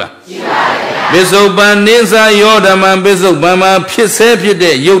မရှိဘူးလားရှိပါဗျာပိစုပန်နိစ္စယောဓမံပိစုပန်မှာဖြစ်ဆဲဖြစ်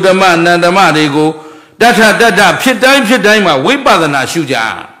တဲ့ယုတ်ဓမ္မနံဓမ္မတွေကိုတထတထဖြစ်တိုင်းမှာဝိပဿနာရှုကြ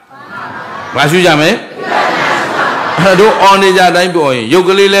ဘာရှုကြမလဲအဲ့တို့အော်နေကြတိုင်းပေါ်ရင်ယုတ်က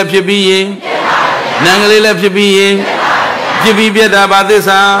လေးလည်းဖြစ်ပြီးရင်နံကလေးလည်းဖြစ်ပြီးရင်ဖြစ်ပြီးပြတ်တာဘာသစ္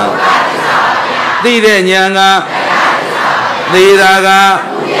စာသိတဲ့ဉာဏ်ကသေတာက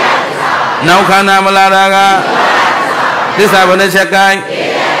နောက်ခန္ဓာမလာတာကသစ္စာဘယ်နှချက်ကိုက်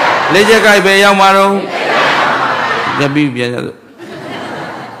လေးချက်ကိုက်ပဲရောက်မှာတော့ပြပြီးပြန်ရစို့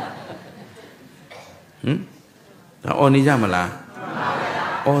ဒါအော်နေကြမလား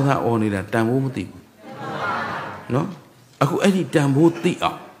အော်သာအော်နေတာတန်ဖိုးမသိဘူးနော်အခုအဲ့ဒီတန်ဖိုးသိ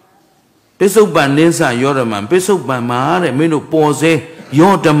အောင်ပိစုပန်နိစ္စယောဓမံပိစုပန်မှာတဲ့မင်းတို့ပေါ်စေ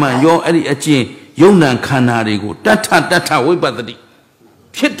ယောဓမံယောအဲ့ဒီအကျင့်ယုံ nant ခန္ဓာတွေကိုတထဝိပဿတိ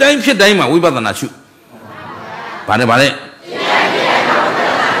ဖြစ်တိုင်းမှာဝိပဿနာရှုဗါတယ်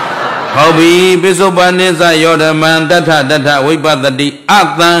ဟုတ်ပြီပိစုပန်နိစ္စယောဓမံတထဝိပဿတိအ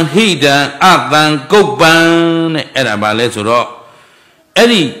တံဟိတံအတံကုပ္ပံတဲ့အဲ့ဒါဗာလဲဆိုတော့အဲ့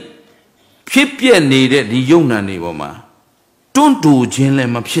ဒီဖြစ်ပြနေတဲ့ဒီယုံ nant တွေပေါ်မှာတွန့်တူခြင်းလ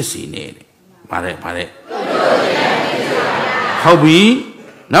ည်းမဖြစ်စေနဲ့တဲ့ဗါတယ်ဟုတ်ပြီ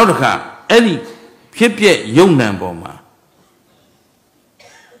နောက်တစ်ခါအဲ့ဒီဖြစ်ပြယုံ nant ပေါ်မှာ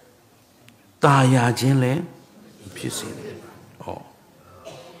ตาယာခြင်းလည်းဖြစ်စေတယ်ဟော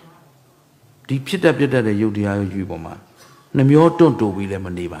ဒီဖြစ်တတ်ပြတ်တတ်တဲ့ယုတ်တရားယူပေါ်မှာနှမျောတွန့်တူပြီးလည်းမ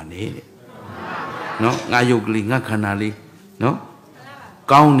နေပါနဲ့တဲ့နော်ငါယုတ်ကလေးငါခန္ဓာလေးနော်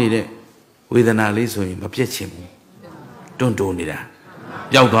ကောင်းနေတဲ့ ဝေဒနာလေးဆိုရင်မပြတ်ချင်ဘူးတွန့်တိုးနေတာ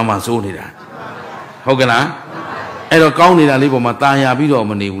ပျောက်သွားမှစိုးနေတာဟုတ်ကဲ့လားအဲ့တော့ကောင်းနေတာလေးပေါ်မှာตาရပြီးတော့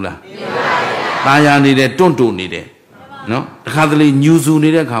မနေဘူးလားตาရနေတယ်တွန့်တိုးနေတယ်နော်တခါတလေညူစုနေ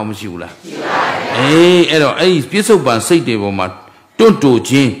တဲ့ခါမရှိဘူးလားအဲ့တော့အဲ့ဒီပြစ္ဆုတ်ပံစိတ်တွေပေါ်မှာတွန့်တိုး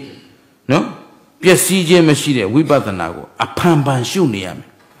ခြင်းနော်ပျက်စီးခြင်းမရှိတဲ့ဝိပဿနာကိုအဖန်ဖန်ရှုနေရမယ်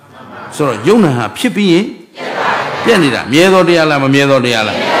ဆိုတော့ယုံနာဟာဖြစ်ပြီးရင်ပြက်နေတာမြဲသောတရားလားမမြဲသောတရား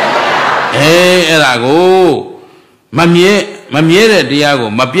လားအဲ့ဒါကိုမမြဲတဲ့တရားကို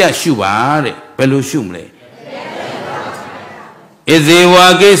မပြတ်ရှုပါတဲ့ဘယ်လိုရှုမလဲဣဇေဝ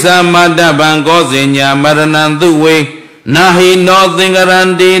ကိစ္စမတ္တဗံကောဇင်ညာမရဏံသူဝေနာဟိနောသင်္ကရ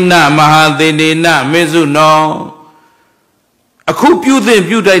န္တိနမဟာသေတေနမေစုနောအခုပြုသင့်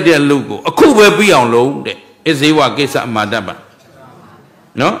ပြုတိုက်တဲ့လူကိုအခုပဲပြီးအောင်လုပ်တဲ့ဣဇေဝကိစ္စမတ္တဗံ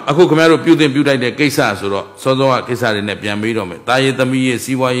နော်အခုခင်ဗျားတို့ပြုသင့်ပြုတိုက်တဲ့ကိစ္စဆိုတော့စောစောကကိစ္စတွေနဲ့ပြန်ပြီးတော့မယ်တာယေသမီးရေး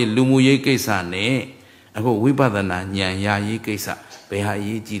စီးပွားရေးလူမှုရေးကိစ္စနဲ့အခုဝိပဿနာဉာဏ်ရရေးကိစ္စဘယ်ဟာ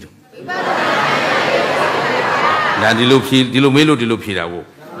ရေးကြည့်တော့ဒါဒီလိုမေးလို့ဒီလိုဖြေတာကို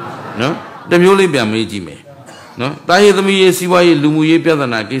နော်တမျိုးလေးပြန်မေးကြည့်မယ်နော်တာယေသမီးရေးစီးပွားရေးလူမှုရေးပြဿ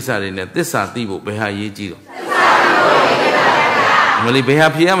နာကိစ္စတွေနဲ့သစ္စာသိဖို့ဘယ်ဟာရေးကြည့်တော့မလေးဘယ်ဟာ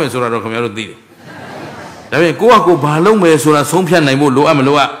ဖြေရမယ်ဆိုတာတော့ခင်ဗျားတို့သိတယ်ဒါပေမဲ့ကိုကကိုဘာလုပ်မယ်ဆိုတာဆုံးဖြတ်နိုင်ဖို့လိုအပ်မ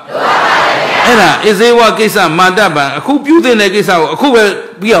လိုအပ်အဲ့ဒါဣဇေဝကိစ္စမာတဗံအခုပြုတဲ့ကိစ္စကိုအခုပဲ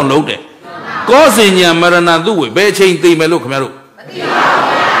ပြီးအောင်လုပ်တယ်ကောစင်ညာမရဏသူဝေဘယ်အချိန်သိမယ်လို့ခင်ဗျားတို့မသိပါ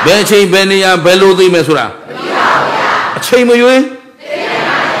ဘူးဘယ်အချိန်ဘယ်နေရာဘယ်လိုသိမယ်ဆိုတာမသိပါဘူးအချိန်မရွေး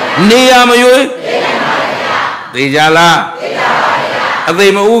သိနေရာမရွေးသိကြလားသိကြပါဗျာအသိ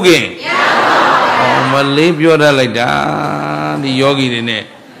မဥခင်မလေးပြောတတ်လိုက်တာဒီယောဂီတွေနဲ့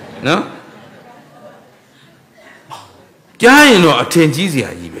နော်ကြားရင်တော့အထင်ကြီးစရာ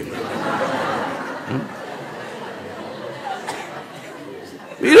ကြီးပဲ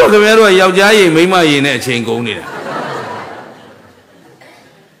ပြီးတော့ခင်ဗျားတို့ကယောက်ျားရည်မိန်းမရည်နဲ့အချိန်ကုန်နေတာ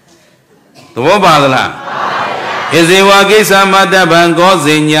သဘောပါသလားဣဇေဝကိစ္စမတ္တဗံကောဇ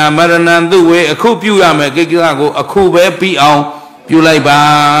င်ညာမရဏံသူဝေအခုပြုရမယ်ကိစ္စကိုအခုပဲပြီးအောင်ပြုလိုက်ပါ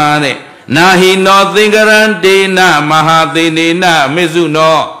တဲ့နာဟိနောသင်္ကရန္တေနမဟာသေနေနမေစု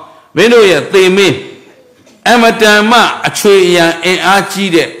နောမင်းတို့ရဲ့သေမင်းအမတန်မှအချွေအရန်အင်အားကြီး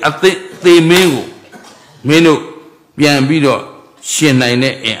တဲ့အသေမင်းကိုမင်းတို့ပြန်ပြီးတော့ရှင်နိုင်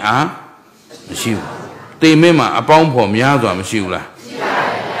တဲ့အင်အားမရှိဘူးသေမင်းမှာအပေါင်းဖော်များစွာမရှိဘူးလားရှိပါ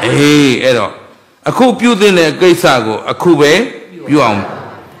တယ်အဲ့တော့အခုပြုတဲ့ကိစ္စကိုအခုပဲပြုအောင်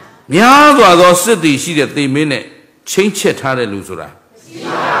များစွာသောစစ်တီရှိတဲ့သေမင်းနဲ့ချင်းချက်ထားတဲ့လူဆိုတာမရှိ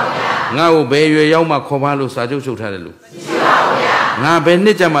ပါဘူးဗျာငါ့ကိုဘယ်ရွယ်ရောက်မှခေါ်ပါလို့စာချုပ်ချုပ်ထားတဲ့လူမရှိပါဘူးဗျာငါဘယ်နှ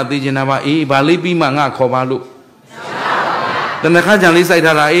စ်ကြမှာသိကျင်တာပါဗာလေးပြီးမှငါခေါ်ပါလို့တနခါကြံလေးစိုက်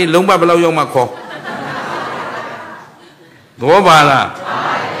ထားတာလုံးပတ်ဘယ်လောက်ရောက်မှခေါ်သဘောပါလား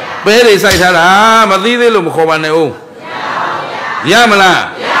ပဲတွေစိုက်ထားတာမသိသေးလို့မခေါ်ပါနဲ့ဦးရမလား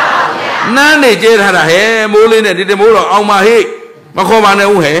နန်းနေကျဲထားတာဟဲ့မိုးလေးနဲ့ဒီတမိုးတော့အောင်ပါဟိမခေါ်ပါနဲ့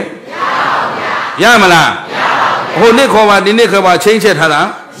ဦးဟဲ့ရမလားဟိုနေ့ခေါ်ပါဒီနေ့ခေါ်ပါချင်းချက်ထားတာ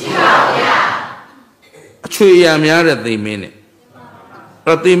ရှိပါဗျာအချွေရံများတဲ့သိမင်းနဲ့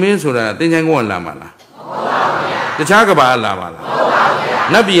အဲ့သိမင်းဆိုတာသင်္ချိုင်းကုန်းကလာမှာလားမဟုတ်ပါဘူးဗျာတခြားကဘာလာမှာလားမဟုတ်ပါဘူးဗျာ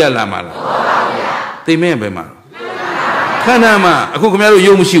နတ်ပြည်ကလာမှာလားမဟုတ်ပါဘူးဗျာသိမင်းဘယ်မှာခန္ဓာမှာအခုခင်ဗျားတို့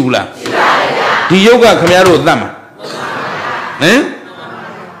ယုံမရှိဘူးလားရှိပါတယ်ဗျာဒီယုတ်ကခင်ဗျားတို့သတ်မှာဟမ်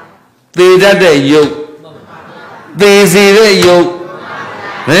သေတတ်တဲ့ယုတ်သေစီတဲ့ယုတ်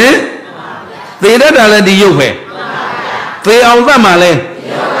ဟမ်သေတတ်တာလည်းဒီယုတ်ပဲသေအောင်သတ်မှာလဲ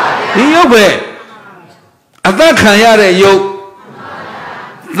ဒီယုတ်ပဲအသက်ခံရတဲ့ယုတ်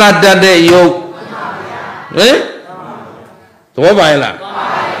သတ်တတ်တဲ့ယုတ်ဟမ်သဘောပါရဲ့လား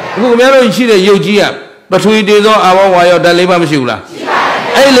အခုခင်ဗျားတို့ရှိတဲ့ယုတ်ကြီးကပထဝီတေသောအာဘောဝါယောဓာတ်၄ပါးမရှိဘူးလားရှိပါ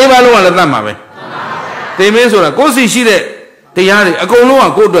တယ်အဲ့ဒီ၄ပါးလုံးကလည်းသတ်မှာပဲသေမင်းဆိုတာကိုယ်စီရှိတဲ့တရားတွေအကုန်လုံးက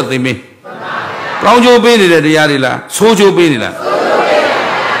ကိုယ့်အတွက်သေမင်းကောင်းကျိုးပေးနေတဲ့တရားတွေလားဆိုးကျိုးပေးနေလား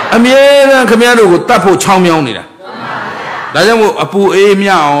အမြဲတမ်းခင်ဗျားတို့ကိုတတ်ဖို့ချောင်းမြောင်းနေတာဒါကြောင့်မို့အပူအေးမြ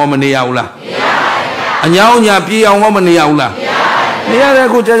အောင်မနေရဘူးလားမရပါဘူးအညောင်းညာပြေးအောင်မနေရဘူးလားမရပါဘူးနေရတယ်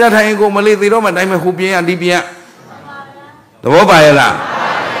ခုကြာကြာထိုင်ကိုမလေးသေးတော့မှတိုင်းမဲ့ဟိုပြင်းရဒီပြင်းသဘောပါရဲ့လား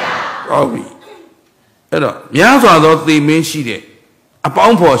ဟုတ်ပြီအဲ့တော့များစွာသောသေမင်းရှိတဲ့အပေါ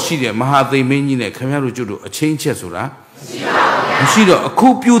င်းဖော်ရှိတဲ့မဟာသေမင်းကြီးနဲ့ခင်ဗျားတို့ကျွတ်တို့အချင်းချက်ဆိုတာမရှိတော့အခု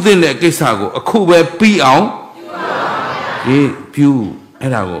ပြုတဲ့ကိစ္စကိုအခုပဲပြီးအောင်ပြု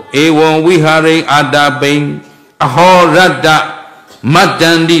အဲ့ဒါကိုဧဝံဝိဟာရိအာတာပိန်အဟောရတ္တမတ္တ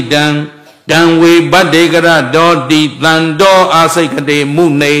န္တိတံတံဝေပတ္တေကရတောတိတံတောအာစိတ်ကတိမု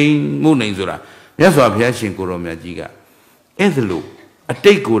နေဆိုတာမြတ်စွာဘုရားရှင်ကိုရောမြတ်ကြီးကအဲ့ဒါလို့အ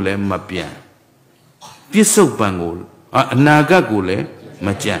တိတ်ကိုလည်းမပြန်ပြစ္ဆုတ်ပံကိုအနာဂတ်ကိုလည်းမ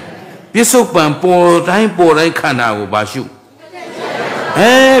ကြံ ပြစ္ဆုတ်ပံပေါ်တိုင်းခန္ဓာကိုဘာရှု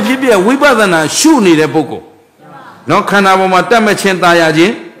ဖြစ်ပြဝိပဿနာရှုနေတဲ့ပုဂ္ဂိုလ်နော်ခန္ဓာပေါ်မှာတတ်မဲ့ခြင်းตายရခြ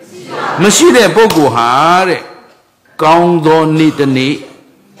င်းမရှိတဲ့ပုဂ္ဂိုလ်ဟာတဲ့ကောင်းသောနေ့တစ်နေ့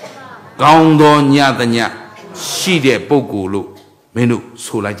ကောင်းသောညတစ်ညရှိတဲ့ပုဂ္ဂိုလ်လို့မင်းတို့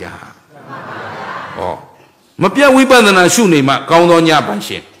ဆိုလိုက်ကြဟောမပြတ်ဝိပဿနာရှုနေမှကောင်းသောညပိုင်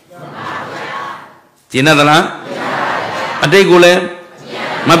ရှင်ကျင့်သလားအတိတ်ကိုလည်း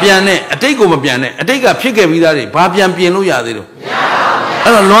မပြန်နဲ့အတိတ်ကိုမပြန်နဲ့အတိတ်ကဖြစ်ခဲ့ပြီးသားတွေဘာပြန်ပြင်လို့ရသေးလို့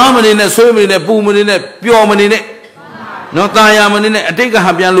အဲ့တော့လွမ်းမနေနဲ့ဆွေးမနေနဲ့ပူမနေနဲ့ပျော်မနေနဲ့နော်ตายရမနေနဲ့အတိတ်က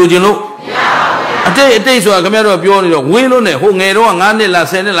ဟာပြန်လိုချင်လို့အတိတ်ဆိုတာခင်ဗျားတို့ပြောနေတော့ဝေးလို့နဲ့ဟိုငယ်တော့9နှစ်လား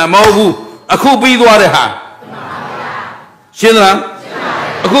10နှစ်လားမဟုတ်ဘူးအခုပြီးသွားတဲ့ဟာရှင်းသလား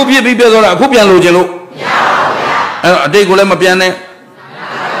အခုဖြစ်ပြီးပြသွားတာအခုပြန်လိုချင်လို့အဲ့တော့အတိတ်ကိုလည်းမပြန်နဲ့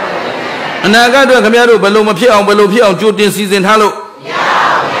အနာဂတ်အတွက်ခင်ဗျားတို့ဘယ်လိုမဖြစ်အောင်ကြိုတင်စီစဉ်ထားလို့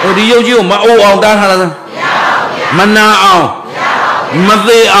ဟိုဒီရုပ်ကြီးကိုမအိုးအောင်တားထားတာမနာအောင်မ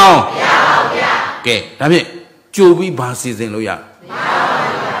သေးအောင်ကဲဒါဖြင့်ကြိုပြီးဘာစီစဉ်လို့ရ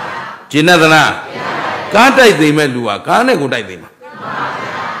ကျင့်သလားကားတိုက်သိမဲ့လူကကားနဲ့ကိုတိုက်သိမှာ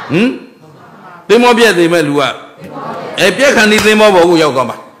သင်္ဘောပြက်သိမဲ့လူကပြက်ခန္ဒီသင်္ဘောပေါ်ကိုရောက်သွား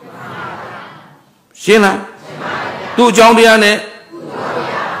မှာရှင်းလားသူ့အကြောင်းတရားနဲ့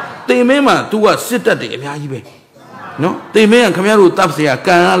သိမင်းမှာ तू ကစစ်တက်တယ်အများကြီးပဲနော်သိမင်းကခင်ဗျားတို့တပ်เสีย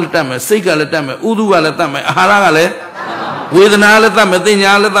ကံကလည်းတတ်မယ်စိတ်ကလည်းတတ်မယ်ဥဒုကလည်းတတ်မယ်အာဟာရကလည်းဝေဒနာလည်းတတ်မယ်သင်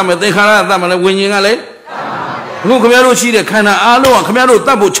ညာလည်းတတ်မယ်သင်္ခါရလည်းတတ်မယ်ဝိညာဉ်ကလည်းအခုခင်ဗျားတို့ရှိတဲ့ခန္ဓာအားလုံးကခင်ဗျားတို့တ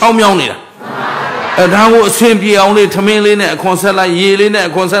တ်ဖို့ချောင်းမြောင်းနေတာဒါကိုအဆင်ပြေအောင်လေးထမင်းလေးနဲ့အခွန်ဆက်လိုက်ရေလေးနဲ့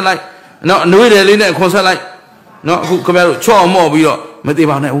အခွန်ဆက်လိုက်နော်အနွေးတယ်လေးနဲ့အခွန်ဆက်လိုက်နော်အခုခင်ဗျားတို့ချော့မော့ပြီးတော့မသေး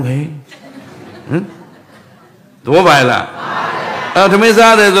ပါနဲ့ဦးဟဲ့သဘောပါလားထမင်း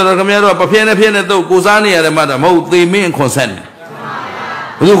စားတယ်ဆိုတော့ခင်ဗျားတို့ပဖျဲနဲ့ဖျဲနဲ့တော့ကိုစားနေရတယ်မှတော့မဟုတ်သေမင်းခွန်ဆက်နေ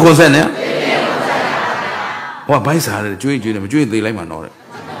ဘယ်လိုခွန်ဆက်နေဟောဘိုင်းစားတယ်ကျွေးတယ်မကျွေးသေးလိုက်မှတော့တဲ့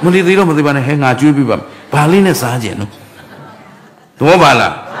မလီသေးတော့မသေးပါနဲ့ဟဲငါကျွေးပြပါဘာလေးနဲ့စားကြင်နော်သဘောပါ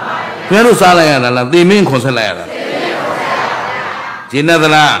လားခင်ဗျားတို့စားလိုက်ရတာလားသေမင်းခွန်ဆက်လိုက်ရတာကျင်းသ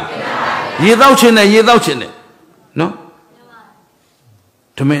လားရေတောက်ခြင်းနဲ့နော်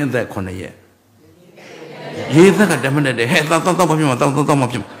ထမင်းအသက်9ရက်ရေသက်ကတမနဲ့တဲ့ဟဲ့တောက်မဖြစ်မှာတောက်မ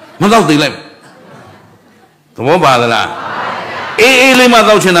ဖြစ်မတောက်သေးလိုက်သဘောပါသလားအေးလေးမှ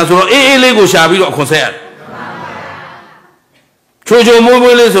တောက်ချင်တာဆိုတော့အေးလေးကိုရှာပြီးတော့အခွန်ဆက်ရတယ်ချို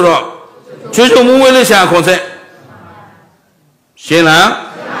မွေးလေးဆိုတော့ချိုမွေးလေးရှာအခွန်ဆက်ရှင်းလား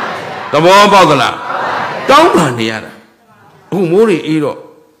သဘောပေါက်သလားတောင်းပန်နေရတာအခုမိုးတွေအေးတော့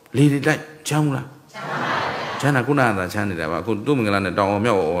လေတွေတိုက်ချမ်းလားချမ်းတာခုနကသာချမ်းနေတာပါအခုသူ့မင်္ဂလာနဲ့တောင်းအောင်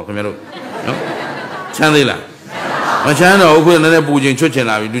မြောက်အောင်ခင်ဗျားတို့နော်ချမ်းသေးလားမချမ်းတော့အခုလည်းနည်းနည်းပူချင်းချွတ်ချင်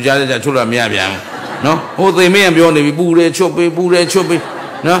လာပြီလူကြားကြချွတ်လို့မရပြန်ဘူးနော်ဟိုသိမင်းကပြောနေပြီပူတယ်ချွတ်ပေး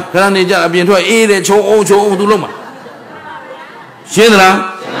နော်ခဏနေကြအပြင်ထွက်အေးတယ်ချုံအောင်သူလုံးမှာရှင်းသလား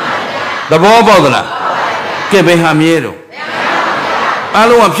သဘောပေါက်သလားကဲဘယ်ဟာမြဲတော့အား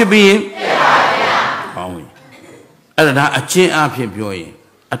လုံးကဖြစ်ပြီးရင်ပေါင်းရင်အဲ့ဒါအချင်းအဖြစ်ပြောရင်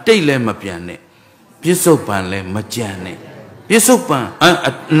အတိတ်လည်းမပြန်နဲ့ပြစ္ဆုတ်ပံလည်းမကြံနဲ့ပြစ္ဆုတ်ပံအ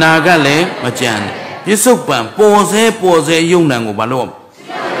နာကလည်းမကြံနဲ့ပြစ္ဆုတ်ပံပေါ်ဆဲယုံနံကိုဘာလို့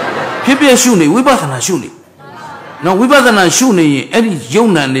ဖြစ်ပြရှုနေဝိပဿနာရှုနေနော်ဝိပဿနာရှုနေရင်အဲ့ဒီယုံ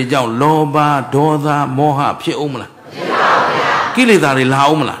နံတွေကြောင့်လောဘဒေါသမောဟဖြစ်အောင်မလားဖြစ်ပါဘူးဗျာကိလေသာတွေလာ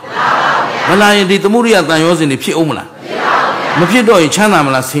အောင်မလားမလာရင်ဒီသမုဒိယတန်ရောစဉ်တွေဖြစ်အောင်မလားမဖြစ်တော့ရင်ချမ်းသာမ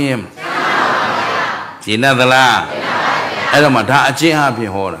လားဆင်းရဲမလားကျင့်သလားအဲ့တော့မှဒါအကျင့်အဖြ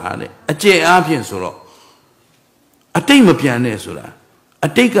စ်ဟောတာတဲ့အကျင့်အဖြစ်ဆိုတော့အတိတ်မပြန်နဲ့ဆိုတာအ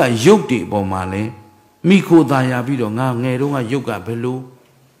တိတ်ကရုပ်တွေပေါ်မှာလဲမိခိုသာယာပြီးတော့ငါငယ်တော့ကရုပ်ကဘယ်လို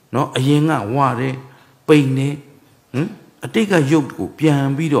နော်အရင်ကဝတယ်ပိန်နေအတိတ်ကရုပ်ကိုပြန်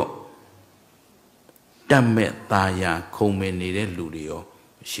ပြီးတော့တတ်မဲ့သာယာခုံမင်နေတဲ့လူတွေရော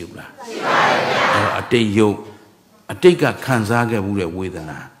ရှိဘူးလားရှိပါရဲ့ဗျာအဲ့တော့အတိတ်ရုပ်အတိတ်ကခံစားခဲ့မှုတဲ့ဝေဒ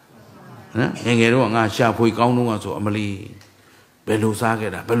နာငယ်တော့ငါရှာဖွေကောင်းတော့ကဆိုအမလီဘယ်လိုစား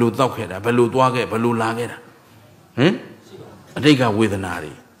ခဲ့တာဘယ်လိုတောက်ခဲ့တာဘယ်လိုသွားခဲ့ဘယ်လိုလာခဲ့တာအတိတ်ကဝေဒနာ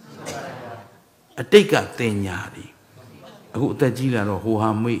တွေအတိတ်ကတင်ညာတွေအခုအသက်ကြီးလာတော့ဟိုဟာ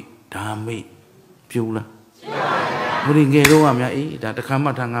မိတ်ဒါမိတ်ပြိုးလားဘယ်ငယ်တော့ကများအေးဒါတခါမှ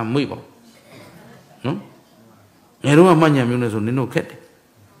ထားငါမိတ်ပေါ့နော်ငယ်တော့ကမှညံမျိုးနဲ့ဆိုနင်တို့ခက်တယ်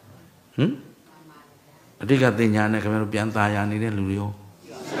အတိတ်ကတင်ညာနဲ့ခင်ဗျားတို့ပြန်ตายရနေတဲ့လူတွေရော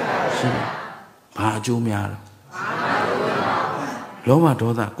ရှင်းဘာအကျိုးများတော့လောဘ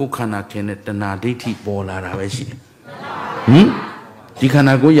ဒေါသကိုယ်ခန္ဓာခင်တဲ့တဏှာဒိဋ္ဌိပေါ်လာတာပဲရှိတယ်ဒီခန္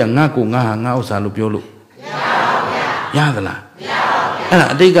ဓာကိုယ်ရငါကိုငါဟာငါဥစ္စာလို့ပြောလို့ရသလားအဲ့ဒါ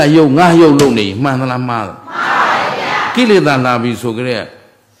အတိတ်ကယုတ်ငါယုတ်လို့နေမှန်သလားမှားသလားကိလေသာလာပြီဆိုကြတဲ့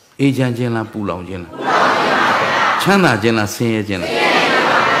Agent Jena Pulau Jena Chana Jena Sin Jena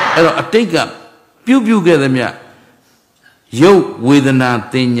I take up Pew get them ya Yo with an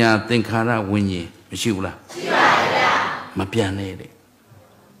Tinya Tinkara Winnie Mishula Mapiane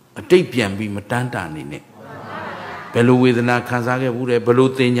A take pian be matanta in it. Below with an Kazaka Buddha, below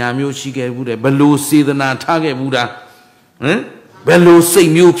Tinya Mushike Buddha, below see the Natage Buddha, below say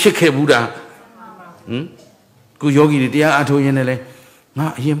new chicken Buddha. Good yogi, the Ato Yenele.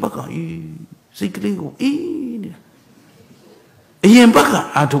 Not Yembaka, secretly go in.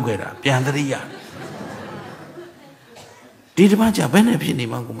 Yembaka, I together, Piandaria. Did much a benefit in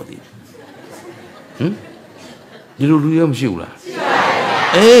Mangumadi? You do Yam Shula.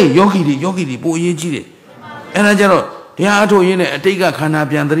 Eh, yogi, boy, ye. And I jaro, the Ato Yene, take a Kana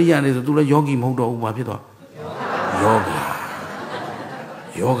Piandaria and is to the yogi modo Wapito.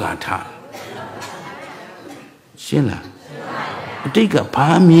 Yoga ta. Shilla. Take a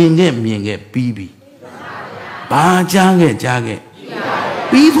pa mienge, bibi. Ba jage.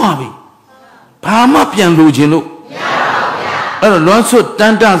 Bibi. Pa mapian lujilo. Lonso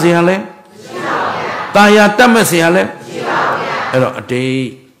tanta ziale. Taya tamasiale. A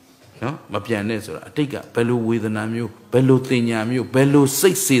day. No, Mapianes, take a bellow with an amu, bellow thinyamu, bellow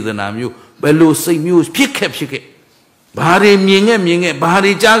 60 the namu, bellow say muse, pick up chicken. Bahari minge,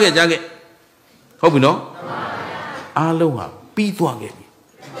 bahari jage. Hope you know? Aloha, pitwage.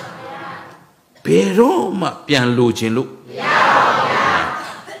 Pero mapian luchin look.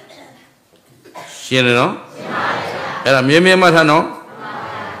 Shino? Era Mimi Matano?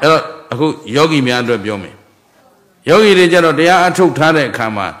 Era Yogi Miandra Biomi. Yogi Regano, they are took Tane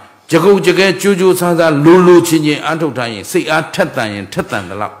Kama. Jago Jagay Juju Santa Lulu Chinny Antotai, say a Tetan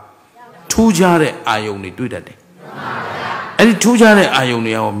the lap. 2 jare I only do that day. And 2 jare I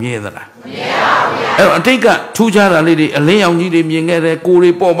only have Miedra. I take a 2 jara lady, a lay on Nidi Mingere,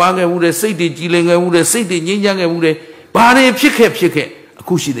 Kuri Pobaga would a city, Gilinga would a city, Yinjanga would a Bari Pike, a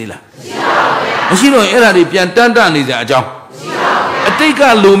Kushi de la. And she know Era de Piantanta is a job. I take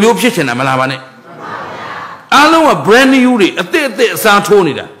a Lumio Pishin, a Malavane. I know a brand new Yuri, a third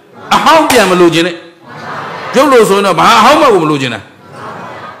Santonida. A how be a Malugine? Jolo so no, how much Malugina?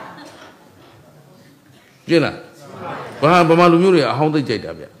 Jena. Bamalumuri, how they take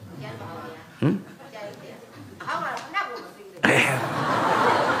up.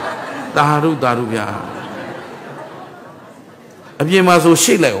 Daru, ya. A Yamazo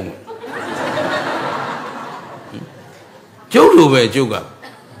shake like Jolo, Joga.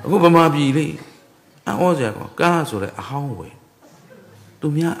 Obama be. I was a gas or a hallway. To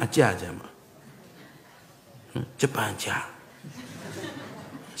me, a jajama. Japan jar.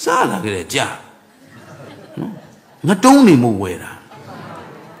 Sala get a jar. Not only move where.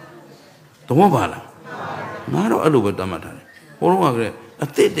 The Wabala. Not all over Damata. Or a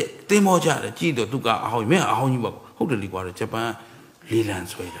thick, Timoja, a Chido took out how you hold the liquor Japan, Leland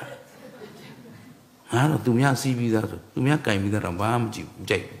Swader. I don't do me a see that. To me, I came with a bomb,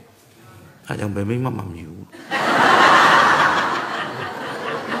 Jay. I don't baby mamma you.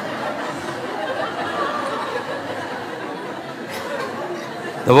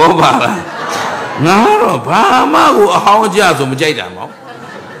 The Wabala. No, Pama, how jazz of Jadamo.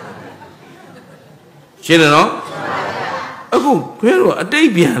 She don't know? Oh, Quero, a day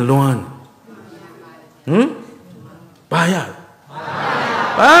behind Luan. Baya.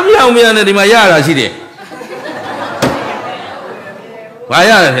 I'm young man in my yard, she did.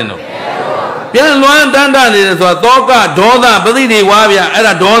 Baya, Pian Luan Danda is a doga, Doda, Belini, Wavia, and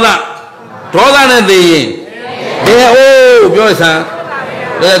a Doda and the. Oh, boys,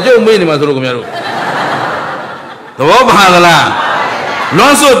 there's a joke minimum to look. The Wabala.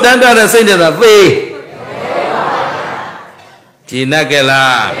 Lonso Danda and Saint of the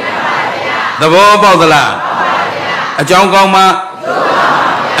Chinagela. The Wabala. A John Goma.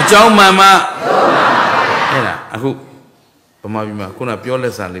 A John Mama. I hope Pamavima Kuna Piola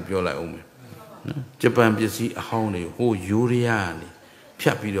Sally Piola Ome. Japan Pisi, a honey, who Uriani,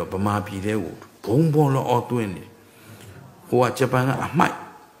 Piapido, Pamapi, they would. Bombola or 20. Who are Japan, a might.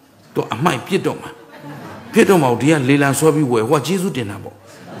 To a might Piedoma. Piedoma, dear Leland Swabi, where what Jesus did about.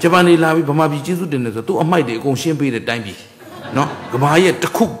 Japani Lavi Pamapi Jesus didn't to a might they go champagne the time. No, Gabaya, the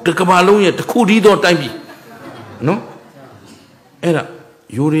cook, the Cabalonia, the Kudido time. No? Era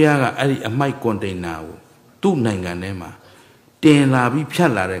Uriaga, a might contain now. 2 Nanganema. Ten la vi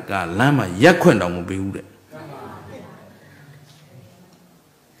Piala, Lama, Yaquenda Mobile.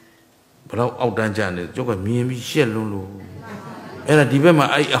 But out Danjan is Joker, me and Michelle Lulu. Era Divema,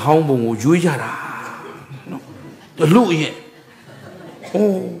 I a humble Jujara. No, the Louis.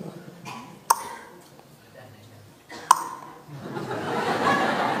 Oh.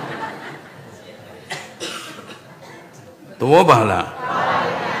 Dhamma bala.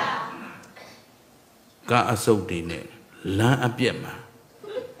 Ka asuk di ne lan apiat ma.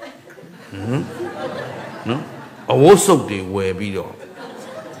 No? Awo sok di we bi do.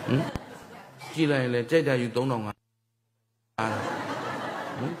 Ji lai le jai da yu 3000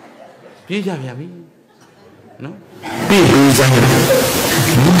 ပြေးကြဗျာပြီနော်ပြေးကြဗျာ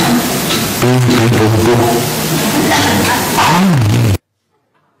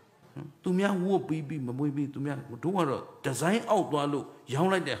သူများဝတ်ပြီးမမွေးပြီးသူများတို့ကတော့ဒီဇိုင်းအောက်သွားလို့ရောင်း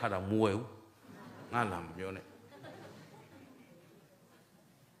လိုက်တဲ့ဟာတော့မဝယ်ဘူးငါလာမပြောနဲ့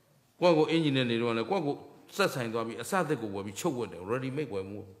ကိုယ့်ကိုအင်ဂျင်နဲ့နေတော့လေကိုယ့်ကိုဆက်ဆိုင်သွားပြီးအစသက်ကိုဝယ်ပြီးချုပ်ဝတ်တယ် ready made ဝယ်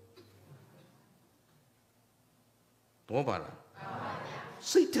မှုတော့ပါလား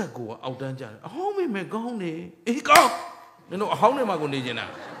စိတ်ဓာတ်ကိုအောက်တန်းကြတယ်အဟောင်းမိမဲ့ကောင်းနေအေးကောင်းနင်တို့အဟောင်းထဲမှာကိုနေကျင်တာ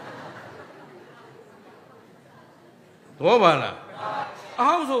တော့ပါလားအ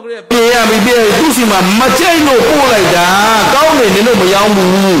ဟောင်းဆိုကြတဲ့ပြေရပြီပြေသူ့စီမှာမကြိုက်လို့ပို့လိုက်တာကောင်းနေနင်တို့မရောဘူး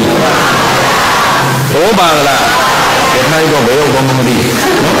တော့ပါလားဒီတိုင်းတော့ဘယ်ရောက်တော့မသိ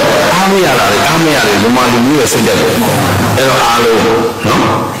နော်အားမရတာလေအားမရတယ်လူမလူမျိုးရဲ့စိတ်ဓာတ်ကိုအဲ့တော့အားလုံးနော်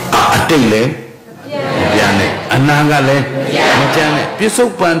အတိတ်လဲပြန်တယ်အနာကလည်းမကြမ်းနဲ့ပြစ္ဆု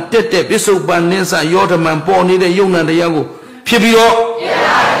တ်ပံတက်တဲ့ပြစ္ဆုတ်ပံနင်းစယောဓမံပေါ်နေတဲ့ယုံနာတရားကိုဖြစ်ပြီးတော့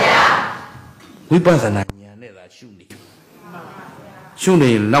ဝိပဿနာဉာဏ်နဲ့သာရှု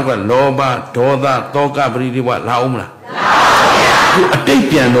နေနောက်ကလောဘဒေါသတောကပရိဒီဝလာအောင်မလားသူအတိတ်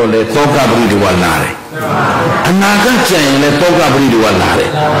ပြန်တော့လေတောကပရိဒီဝလာတယ်အနာကကြံရင်လည်းတောကပရိဒီဝလာတယ်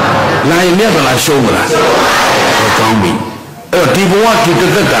လာရင်မြတ်ဗလားရှုံးမလားကောင်းပြီအဲ့တော့ဒီဘဝဒီတ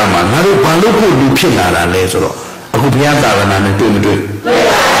သက်တာမှာငါတို့ဘာလို့ဖို့လူဖြစ်လာတာလဲဆိုတော့အခုဘုရားသာသနာနဲ့တွေ့မတွေ့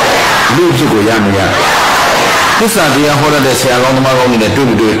လူဖြစ်ကိုရမရသစ္စာတရားဟောရတဲ့ဆရာကောင်းသမားကောင်းတွေနဲ့တွေ့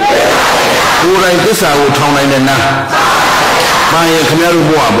မတွေ့ကိုယ်တိုင်သစ္စာကိုထောင်နိုင်တဲ့နာဘာရင်ခင်ဗျားတို့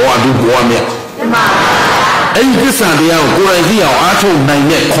ဘဝအတူဘဝမြတ်အဲ့ဒီသစ္စာတရားကိုကိုယ်တိုင်သိအောင်အားထုတ်နိုင်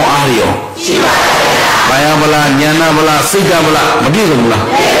တဲ့ခွန်အားတွေရောရှိပါပါဘုရားဗလားဉာဏဗလားစိတ်ကဗလားမပြည့်စုံဘူးလား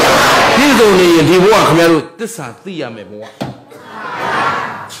ပြည့်စုံနေရင်ဒီဘဝခင်ဗျားတို့သစ္စာသိရမယ်ဘဝ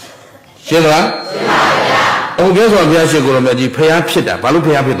ရှင်းလားရှင်းပါဗျာအခုပြောဆိုဘုရားရှိခိုးတော်မြတ်ကြီးဖျားဖြစ်တာဘာလို့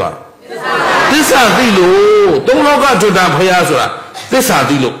ဖျားဖြစ်သွားလဲသစ္စာသိလို့သုံးလောကထွတ်တာဖျားဆိုတာသစ္စာ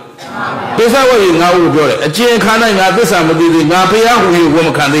သိလို့သစ္စာဝိငါ့ကိုပြောတယ်အကျဉ်ခါ၌ငါသစ္စာမသိသေးငါဖျားဟူ၍ဝန်မ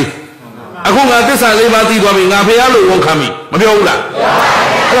ခံသေးအခုငါသစ္စာလေးပါးသိသွားပြီငါဖျားလို့ဝန်ခံပြီမပြောဘူးလား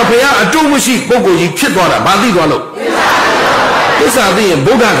အဲ့တော့ဖျားအတုမရှိပုဂ္ဂိုလ်ကြီးဖြစ်သွားတာဘာသိသွားလို့သစ္စာသိရင်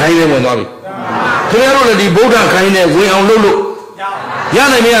ဗုဒ္ဓခိုင်းနဲ့ဝင်သွားပြီခင်ဗျားတို့လည်းဒီဗုဒ္ဓခိုင်းနဲ့ဝင်အောင်လုပ်လို့ရ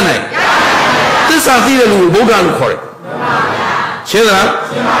နိုင်မရနိုင်သစ္စာသိတဲ့လူကိုဗုဒ္ဓလို့ခေါ်တယ်ရှင်းလား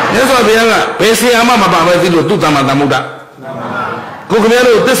မြတ်စွာဘုရားကဘယ်ဆရာမှမပါပဲသိလို့သူ့တမ္မာသမ္ဗုဒ္ဓကိုခင်ဗျား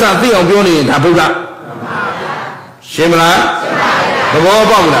တို့သစ္စာသိအောင်ပြောနေရင်ဒါဗုဒ္ဓရှင်းမလားသဘော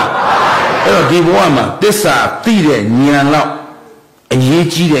ပေါက်လားအဲ့တော့ဒီဘဝမှာသစ္စာသိတဲ့ဉာဏ်လောက်အရေး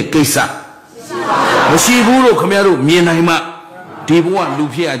ကြီးတဲ့ကိစ္စမရှိဘူးလို့ခင်ဗျားတို့မြင်နိုင်မှဒီဘဝလူ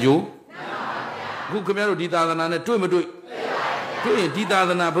ဖြစ်ရကြိုးအခုခင်ဗျားတို့ဒီသာသနာနဲ့တွေ့မတွေ့တွေ့ရင်ဒီသာ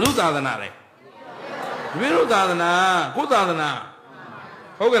သနာဘုရုသာသနာလေဒီဘုရုသာသနာကိုသာသနာ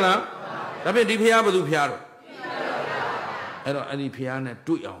ဟုတ်ကဲ့လားဒါဖြင့်ဒီဖျားဘယ်သူဖျားတော့အဲ့တော့အဲ့ဒီဖျားနဲ့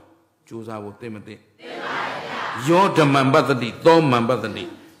တွေ့အောင်ကြိုးစားဖို့သိမသိယောဓမ္မံပတ္တိသောမံပတ္တိ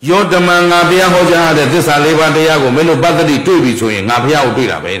ယောဓမ္မံငါဘုရားဟောကြားတဲ့သစ္စာ၄ပါးတရားကိုမင်းတို့ပတ္တိတွေ့ပြီဆိုရင်ငါဘုရားကိုတွေ့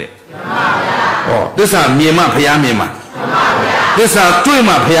တာပဲတဲ့ဟောသစ္စာမြင်မှဘုရားမြင်မှသစ္စာတွေ့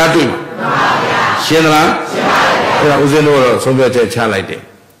မှဘုရားတွေ့မှရှင်းသလားအဲ့ဒါဦးဇင်းတို့တော့ဆုံးဖြတ်ချက်ချလိုက်တယ်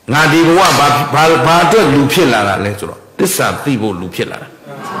ငါဒီဘဝဘာအတွက်လူဖြစ်လာတာလဲဆိုတော့သစ္စာသိဖို့လူဖြစ်လာတာ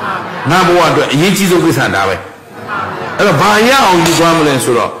ငါဘဝအတွက်အရေးကြီးဆုံးကိစ္စဒါပဲအဲ့တော့ဘာရအောင်ယူသွားမလဲ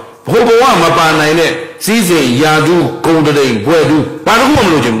ဆိုတော့ဘဘဝမပါနိုင်တဲ့စီးစိမ်ယာတုဂုံတိန်ဘွယ်တုဘာတစ်ခုမှမ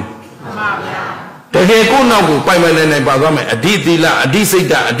လို့ချင်ဘူးတကယ်ကိုယ့်နောက်ကိုပိုင်ပိုင်နိုင်ပါသွားမယ်အဓိသီလအဓိစိတ်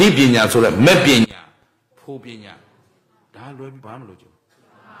ဓာတ်အဓိပညာဆိုတဲ့မဲ့ပညာဖို့ပညာဒါလွယ်ပြီးဘာမှမလို့ချင်ဘူး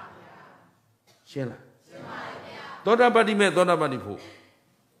ရှင်းလားသောတာပတ္တိမဲ့သောတာပတ္တိဖို့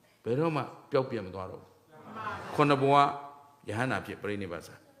ဘယ်တော့မှပျောက်ပြတ်မသွားတော့ဘူးခုနဘဝယဟန္တာဖြစ်ပြိဋိဘတ်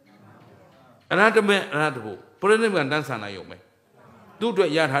စာအရဟတမဲ့အရဟတဖို့ပြိဋိဘတ်တန်းဆန်နိုင်ရုံပဲသူ့အတွက်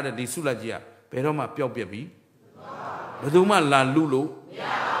ရထားတဲ့ဒီဆုလတ်ကြီးကဘယ်တော့မှပျောက်ပြတ်ပြီးဘယ်သူမှလာလူလို့မရ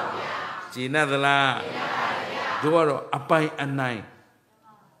ပါဘူးဗျာဂျေနတ်သလားမရပါဘူးဗျာတို့ကတော့အပိုင်အနိုင်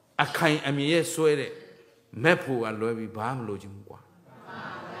အခိုင်အမြဲရဲ့ဆွဲတဲ့မက်ဖို့ကလွယ်ပြီးဘာမှမလို့ချင်ဘူးကွာ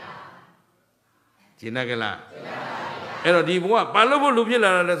ဂျေနတ်ကလားအဲ့တော့ဒီဘဝဘာလို့ဖို့လူဖြစ်လာ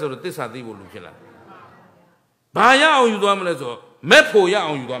တာလဲဆိုတော့သစ္စာသိဖို့လူဖြစ်လာဘာရအောင်ယူသွားမလဲဆိုတော့မက်ဖို့ရ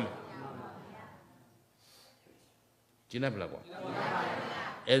အောင်ယူသွားမယ်ကျင်းနေပလားကွာ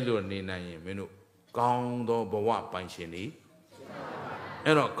အဲ့လိုနေနိုင်ရင်မင်းတို့ကောင်းသောဘဝပိုင်ရှင်နေ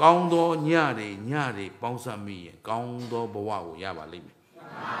အဲ့တော့ကောင်းသောညတွေပေါင်းစပ်မိရင်ကောင်းသောဘဝကိုရပါလိမ့်မယ်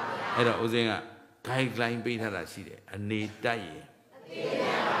အဲ့တော့ဦးဇင်းက guideline ပေးထားတာရှိတယ်အနေတိုက်ရင်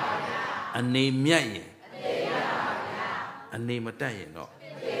အနေမြတ်ရင်အနေမတိုက်ရင်တော့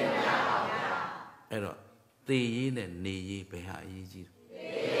အဲ့တော့သေရေးနဲ့နေရေးဘယ်ဟာအရေးကြီးလဲ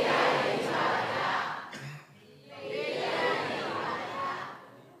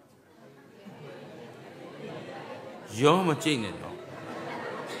ရောမကြိတ်နဲ့တော့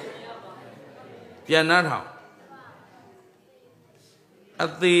ပြန်နှားထောင်အ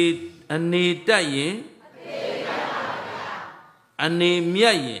သေးအနေတက်ရင်အနေမြ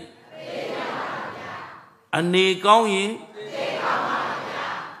တ်ရင်အနေကောင်းရင်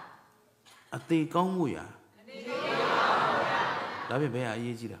အသေးကောင်းမှုရဒါပဲဘယ်ဟာအ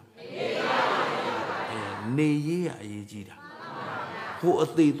ရေးကြီးတာနေရေးရအရေးကြီးတာဟိုအ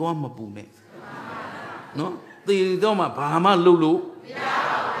သေးသွားမပူနဲ့နော်သေတော့မှဘာမှလုပ်လို့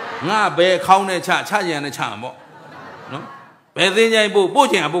ငါဘယ်ခေါင်းနဲ့ချကြံနဲ့ချမှာပေါ့နော်ဘယ်သိကြိုင်ပို့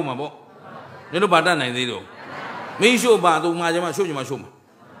ချင်ပို့မှာပေါ့你都把蛋奶这种，没说吧都嘛就嘛说就嘛说嘛，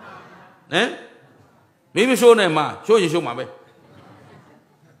哎，没说呢嘛说就说嘛呗，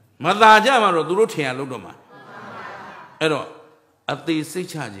嘛大家嘛都都听了都嘛，哎咯，啊对谁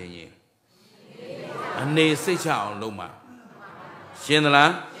差钱耶？啊你谁差了嘛？现在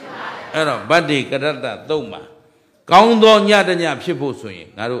啦，哎咯，把这个的都嘛，刚到伢的伢皮肤顺，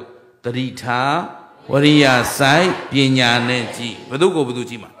那都得理他，我的呀塞别伢呢记，不都过不都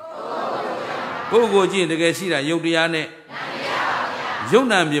记嘛？不过今这个是啦，有的伢呢，有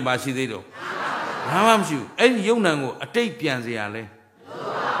难别把事的咯，哪么说？哎，有难我这边子伢嘞，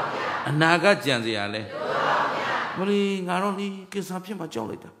哪个边子伢嘞？我哩俺老哩给啥片嘛教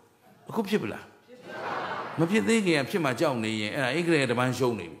来的，可骗不啦？我骗这个片嘛教你耶，哎，一个人在班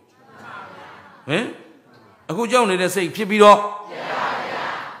修你，哎，我教你的谁骗不了？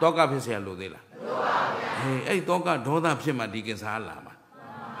多个骗谁路的啦？哎，多个多大骗嘛？你给啥啦嘛？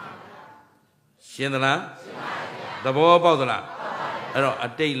现在啦，大包包的啦，哎咯，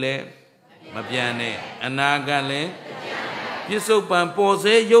对嘞，没变呢，哪个嘞？别说办包车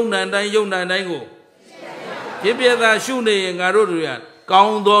有难的个，别的兄弟俺都这样，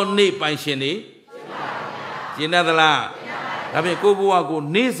刚到你办些呢，现在的啦，那边过不完过，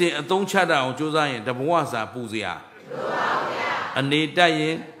你是东吃的，就这样，这不完啥不是呀？你带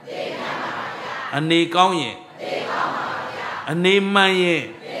人，你高人，你慢人。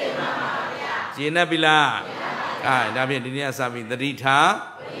现在比啦，哎，那边人家啥边的地产，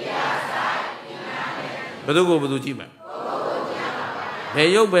不都过不都基本，还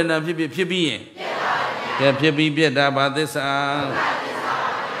有本那批人，这批别打把的啥，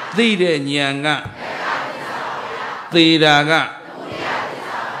对的年啊，对的个，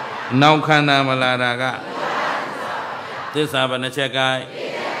脑看那么拉那个，这啥把那切开。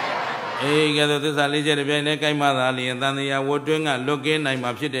哎，个都是理解的别那该嘛的哩，但是呀，我准啊，路给那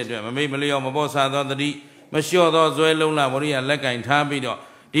嘛偏的对，没不了，没包啥到的哩，没小到最路啦，我哩也来干差别的，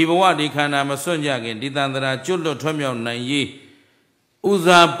第不话你看那么孙家给，第但是啦，就路传苗难易，乌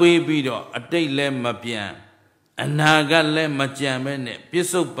啥不比的，啊对嘞没变，啊哪个嘞没见面呢？别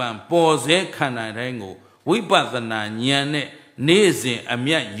说办，包些看那台我，为把子那年呢，那些啊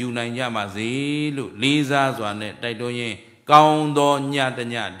面有那家嘛是路，离啥算呢？太多人。高多伢的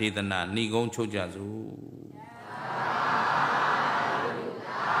伢地的那，你讲出家住。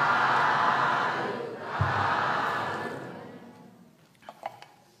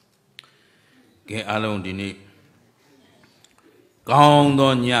给阿龙的呢，高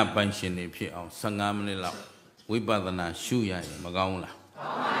多伢办些的票，上俺们的老，为把的那修养也没高了。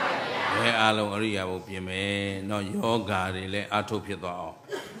给阿龙而也不变没，那有家的嘞阿头皮多哦。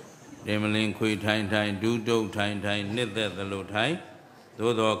人们领亏太太，独斗太太，你得的路太，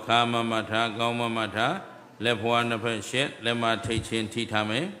多多卡妈妈他，高妈妈他，来破那份些，来嘛提前替他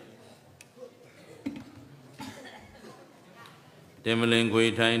们。人们领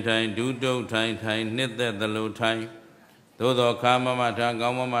亏太太，独斗太太，你得的路太，多多卡妈妈他，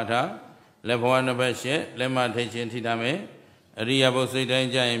高妈妈他，来破那份些，来嘛提前替他们。အရိယဘုစိတ်တိုင်း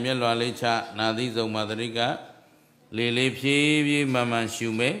ကြရင်မျက်လွှာလေးချနာသီးဆုံးမှာတရိကလေးလေးဖြည်းဖြည်းမှန်မှန်ရှု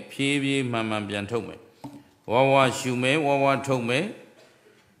မယ်ဖြည်းဖြည်းမှန်မှန်ပြန်ထုတ်မယ်ဝါဝါရှုမယ်ဝါဝါထုတ်မယ်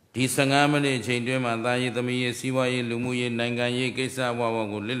ဒီ15မိနစ်အချိန်တွင်းမှာသာယသမီးရဲ့စီးပွားရေးလူမှုရေးနိုင်ငံရေးကိစ္စဝါဝါ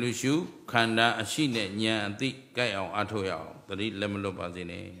ကိုလက်လူရှုခန္ဓာအရှိနဲ့ဉာဏ်အသိကြိုက်အောင်အားထုတ်ရအောင်တတိလက်မလွတ်ပါစေ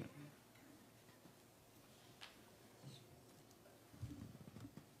နဲ့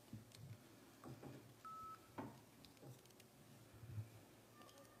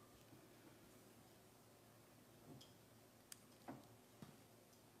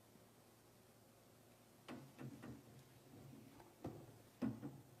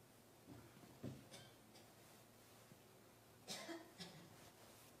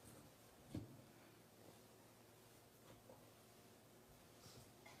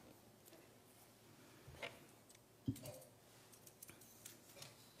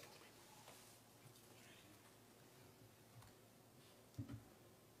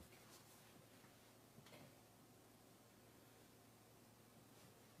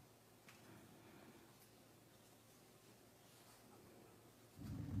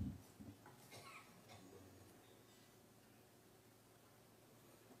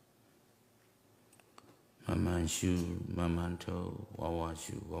man shu, man to, wawa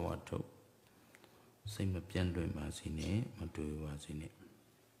shu, wawa to. Say my piano in Masine, Matu was in it.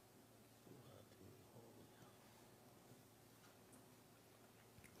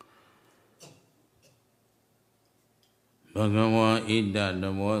 Bhagawa Ida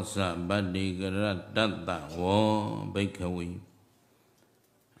Davosa Badigara Data War Bakery.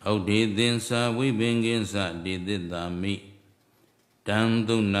 Out did then sa we bengin sa did the meat.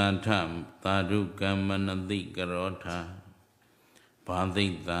 Tandunatam Tadu Gamanadi Garota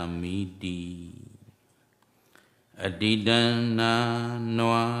Padi Dhammi Adidana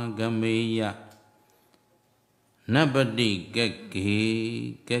Noa Gameya Nabadi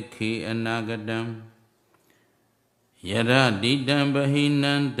Geki Anagadam Yara Didam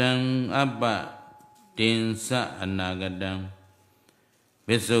Bahinan Dang Abba Dinsa Anagadam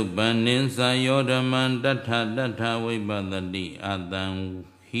Visubaninsa Yodaman Data Vibadadi Adang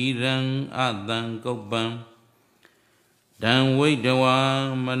Hirang Adang Gopam Dan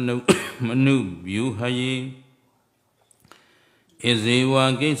Waidawa Manu Yuhaye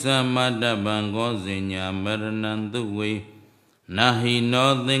Iziwa Gisa Madabango Zinya Marananduwe Nahi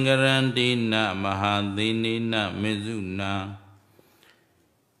no Dingarandi na Mahadini na Mizuna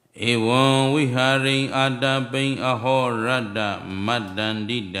Ewan Wihari Adabing Ahorada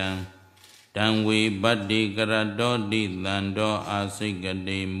Madandidan Danwe Badi Garadodi Lando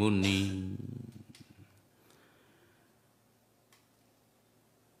Asigade Muni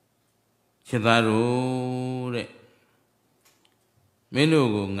Chidaro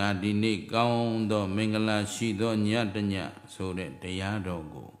Menugo Nadini Gaundo Mingala Shido Nyatanya so that the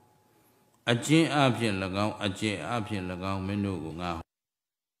Yadogo Ache Apian Lagao Ache Apian Lagao Menugo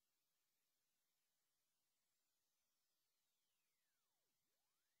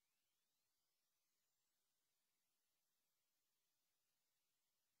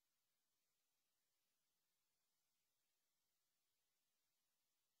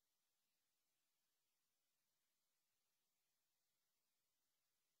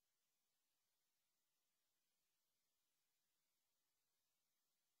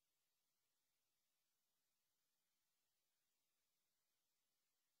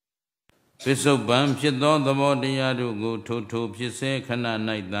Pisobam Pido the Modiadu go to Pise Kana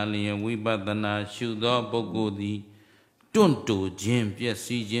Night Dalian Wibadana Shudo Bogodi Tunto Jim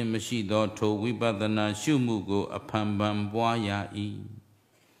Piesi Jim Mashido to Wibadana Shumugo Apambam Boya E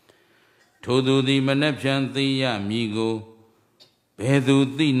Todo the Manapchan Thea Migo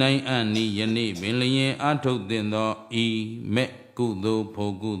Bedu the Nine Anni Yane Million Ato Dendo E Met Gudo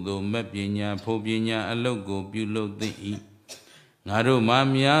Pogudo Mepinya Pobinya Alogo Bulo the E Naru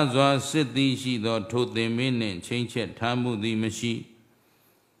Mamia Zwa Siti Shido told the men change at Tamu the Mashi.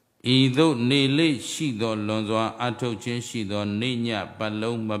 Either Nele Shido Lonzwa Ato Chen Shido Nenya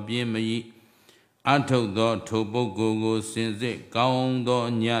Palo Mabiemi Ato do Tobogo Sense Gaon do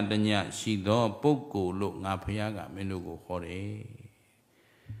Nyadanya Shido Boko look Napiaga Menugo Hore.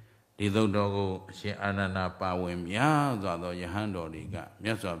 Dido dogo she anana pawem ya do Yahando Riga,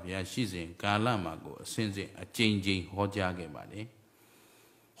 Yasopia Shizin, Kalamago, Sense a changing Hojage body.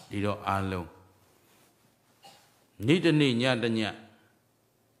 Dido alo. Nidani Yadanya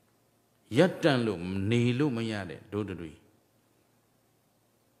Yatan look, Nilu Mayade, Dodri.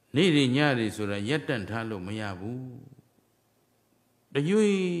 Nidi Yadi Sura Yatan Talo Mayabu. The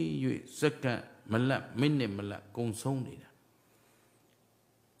Yui Saka Malap, Minne Malap, Gonsonida.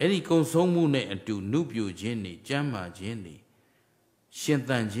 Any consomune and to Nubio Jenny, Jama Jenny,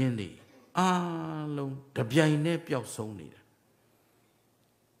 Shentan Jenny, long, the Biane Pio Sonida.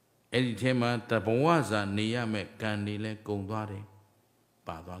 Any tema Tabawaza Niame Candile Gondare,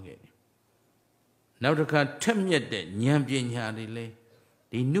 Badage. Now the car temyet de Nyambian Yadile,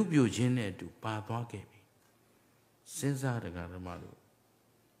 the Nubio Jenny to Badage. Since I the Garamado.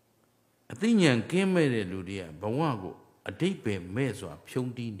 A thing young came made a Ludia, Bawago. A deep measure of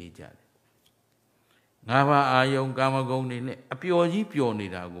Pyondi Nijad. Nava Ayong Gamagoni, a pure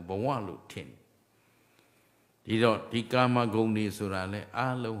Yipionidago, Bawalu tin. Didot, the Gamagoni Surale,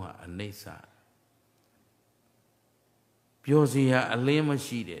 Aloha, and Nesa. Piozia, a lema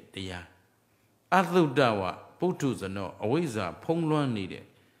sheeted, the ya. Atlu Dawa, Putus and no, Awiza, Pongluan needed.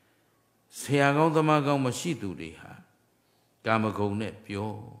 Seagon the Magao Mashitu de ha. Gamagone,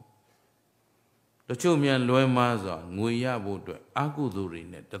 pure. The Chumian Loemaza, Nguya Bodo,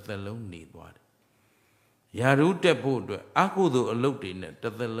 Akudurin, that the loan need what. Yarute Bodo, Akudu a load in it,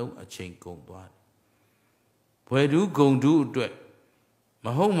 that the loan a chain go what. Where do go do it?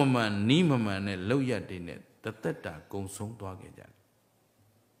 Mahomaman, Nimaman, and Loya in it, that that go song to again.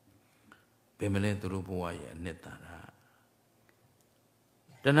 Pemele Rubuaya, Netara.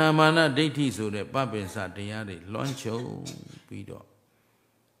 Dhamma deity so that Babinsa Diari Loncho Pido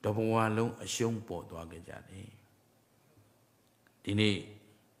Double a shung port wagajadi. Dini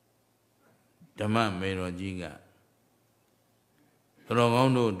Dhamma Mee Eain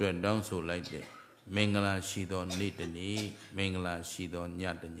Rogondo dread down so lightly. Mangala Shido Nitani, Mangala Shido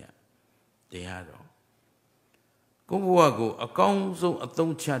Nyatanya. They had all. Go a council a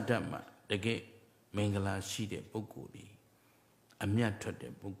thong chatama, the gate Mangala Shide Bukudi. A miatrate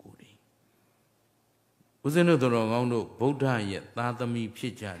Bukudi. Was another Rogondo, Buddha yet, Dhamma Mee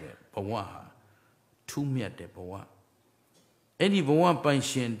Eain, Bawaha, 2 miate Bawa. Any Bawa by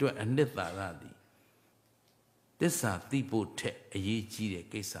Shen to a netha radi. This are Thipo te a ye chide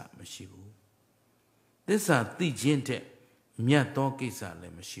kesa mashibu. This are the gente mia to kesa le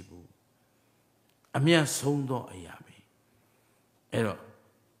mashibu. A mia sondo a yabe. Ero,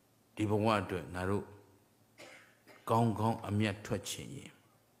 Dibawa do naru. Gong a mia twitching ye.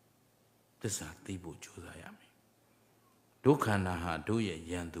 This are Thipo Josayami. Dokana ha do ye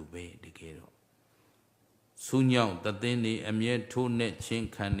yandu be de gero. Sunyao the dini a mia 2 net chin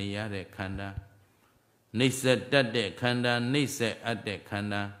candiare kanda. Nisa dade kanda, nisa ade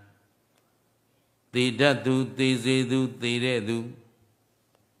kanda. They dadu, they zedu, they redu.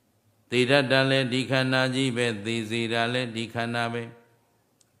 They dadale dikana jibe, they zidale dikanabe.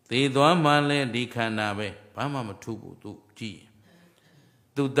 They dwamale dikanabe. Pama matubu tu ji.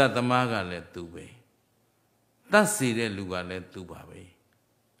 Tu datamaga le tube. Tasi de luga le tubabe.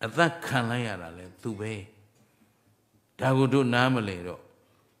 At that kanayara le tube. Dagudu namalero.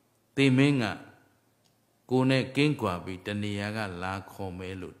 They menga. Kone Kinkwabi, Taniaga la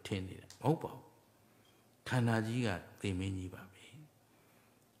Comelo Tendida. Opo Kanajiga, they mini baby.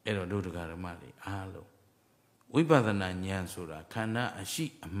 Ero Dogaramali, alo. We bother Nan Sura, Kana, a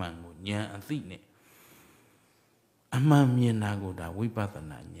sheep, a mango, Nyan, and Thine. A mammy nagoda, we bother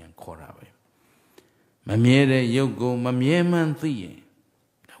Nan Korabe. Mamiere Yogo, Mamie man Thie,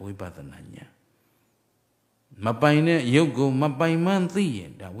 that we bother Nanya. Mabaine Yogo, Mabaiman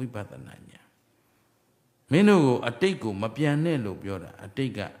Thie, that we bother Nanya. Menugo a teko mapianello biora a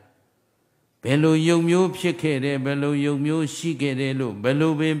tega. Bello yomio piekere, bello yomio shigerelo,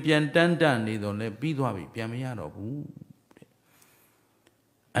 bello ben piantantani don le biduabi piamiano.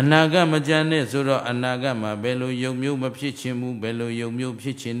 Anaga majane sura anagama, bello yomio mapichimu, bello yomio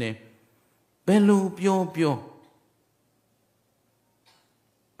pichine, bello pio.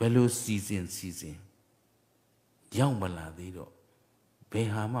 Bello season. Young baladido,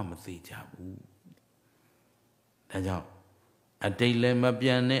 behama mathijabu. A day le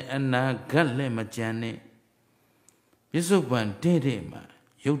mabiane and na galle majane. Yesuban dedema,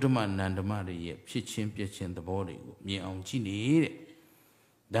 Yodama Nandamari, pitching the body, me on chini.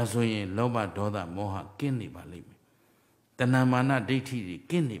 That's why Loba Doda Moha Kindi Balimi. The Namana deity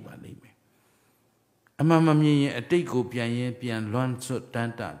Kindi Balimi. A mamma mia a teko pian luan so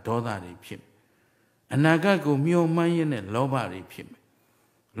tanta Doda ripim. A nagago mio mayan and Loba ripim.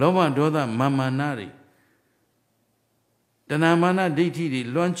 Loba Doda Mamanari. Dhamma deity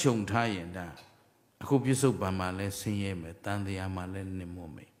lunchung tie and da. I hope you so by my less sing than the amale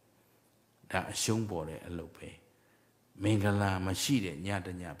nemome. That shung bore a lope. Mengala machide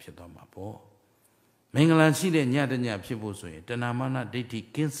nyadanya pitoma po. Mengala chide nyadanya piposo, Dhamma deity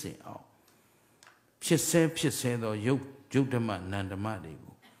kinse out. Pise though Yudama Nandamadi.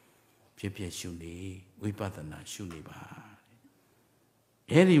 Pipia shuni, we pathana shuni ba.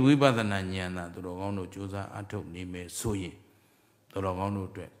 Eri we pathana nyana, the Rogono Josa Atok Nime Soye. The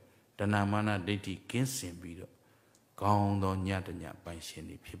Rogono dread. Dhamma deity kinsin bido. Gong do nyadanya by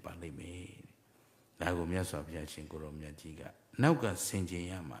sheni pipa lime. Lago mias of Yachin Goromiajiga. Nauka Senji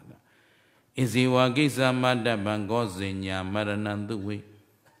Yamaga. Is he wagisa mada bangozinya maranandu way?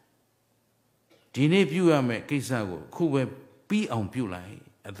 Dine Puame Kisago, Kuwe be on Pulai,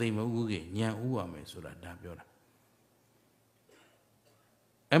 a theme of Uge, Nya Uame Sura Dabiora.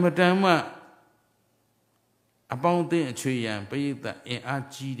 Ematama about the tree and pay that in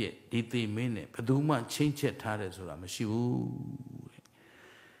Archide, did they mean it? Paduma change it Tare Sura Mashiu.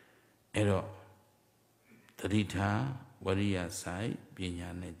 Ero Tadita, Waria Sai,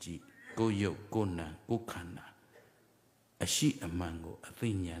 Pinyaneji, Go Yo, Gona, Gokana. A sheet a mango, a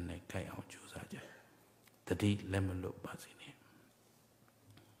thing yan a kai out Josaja. The date lemon look buzzing.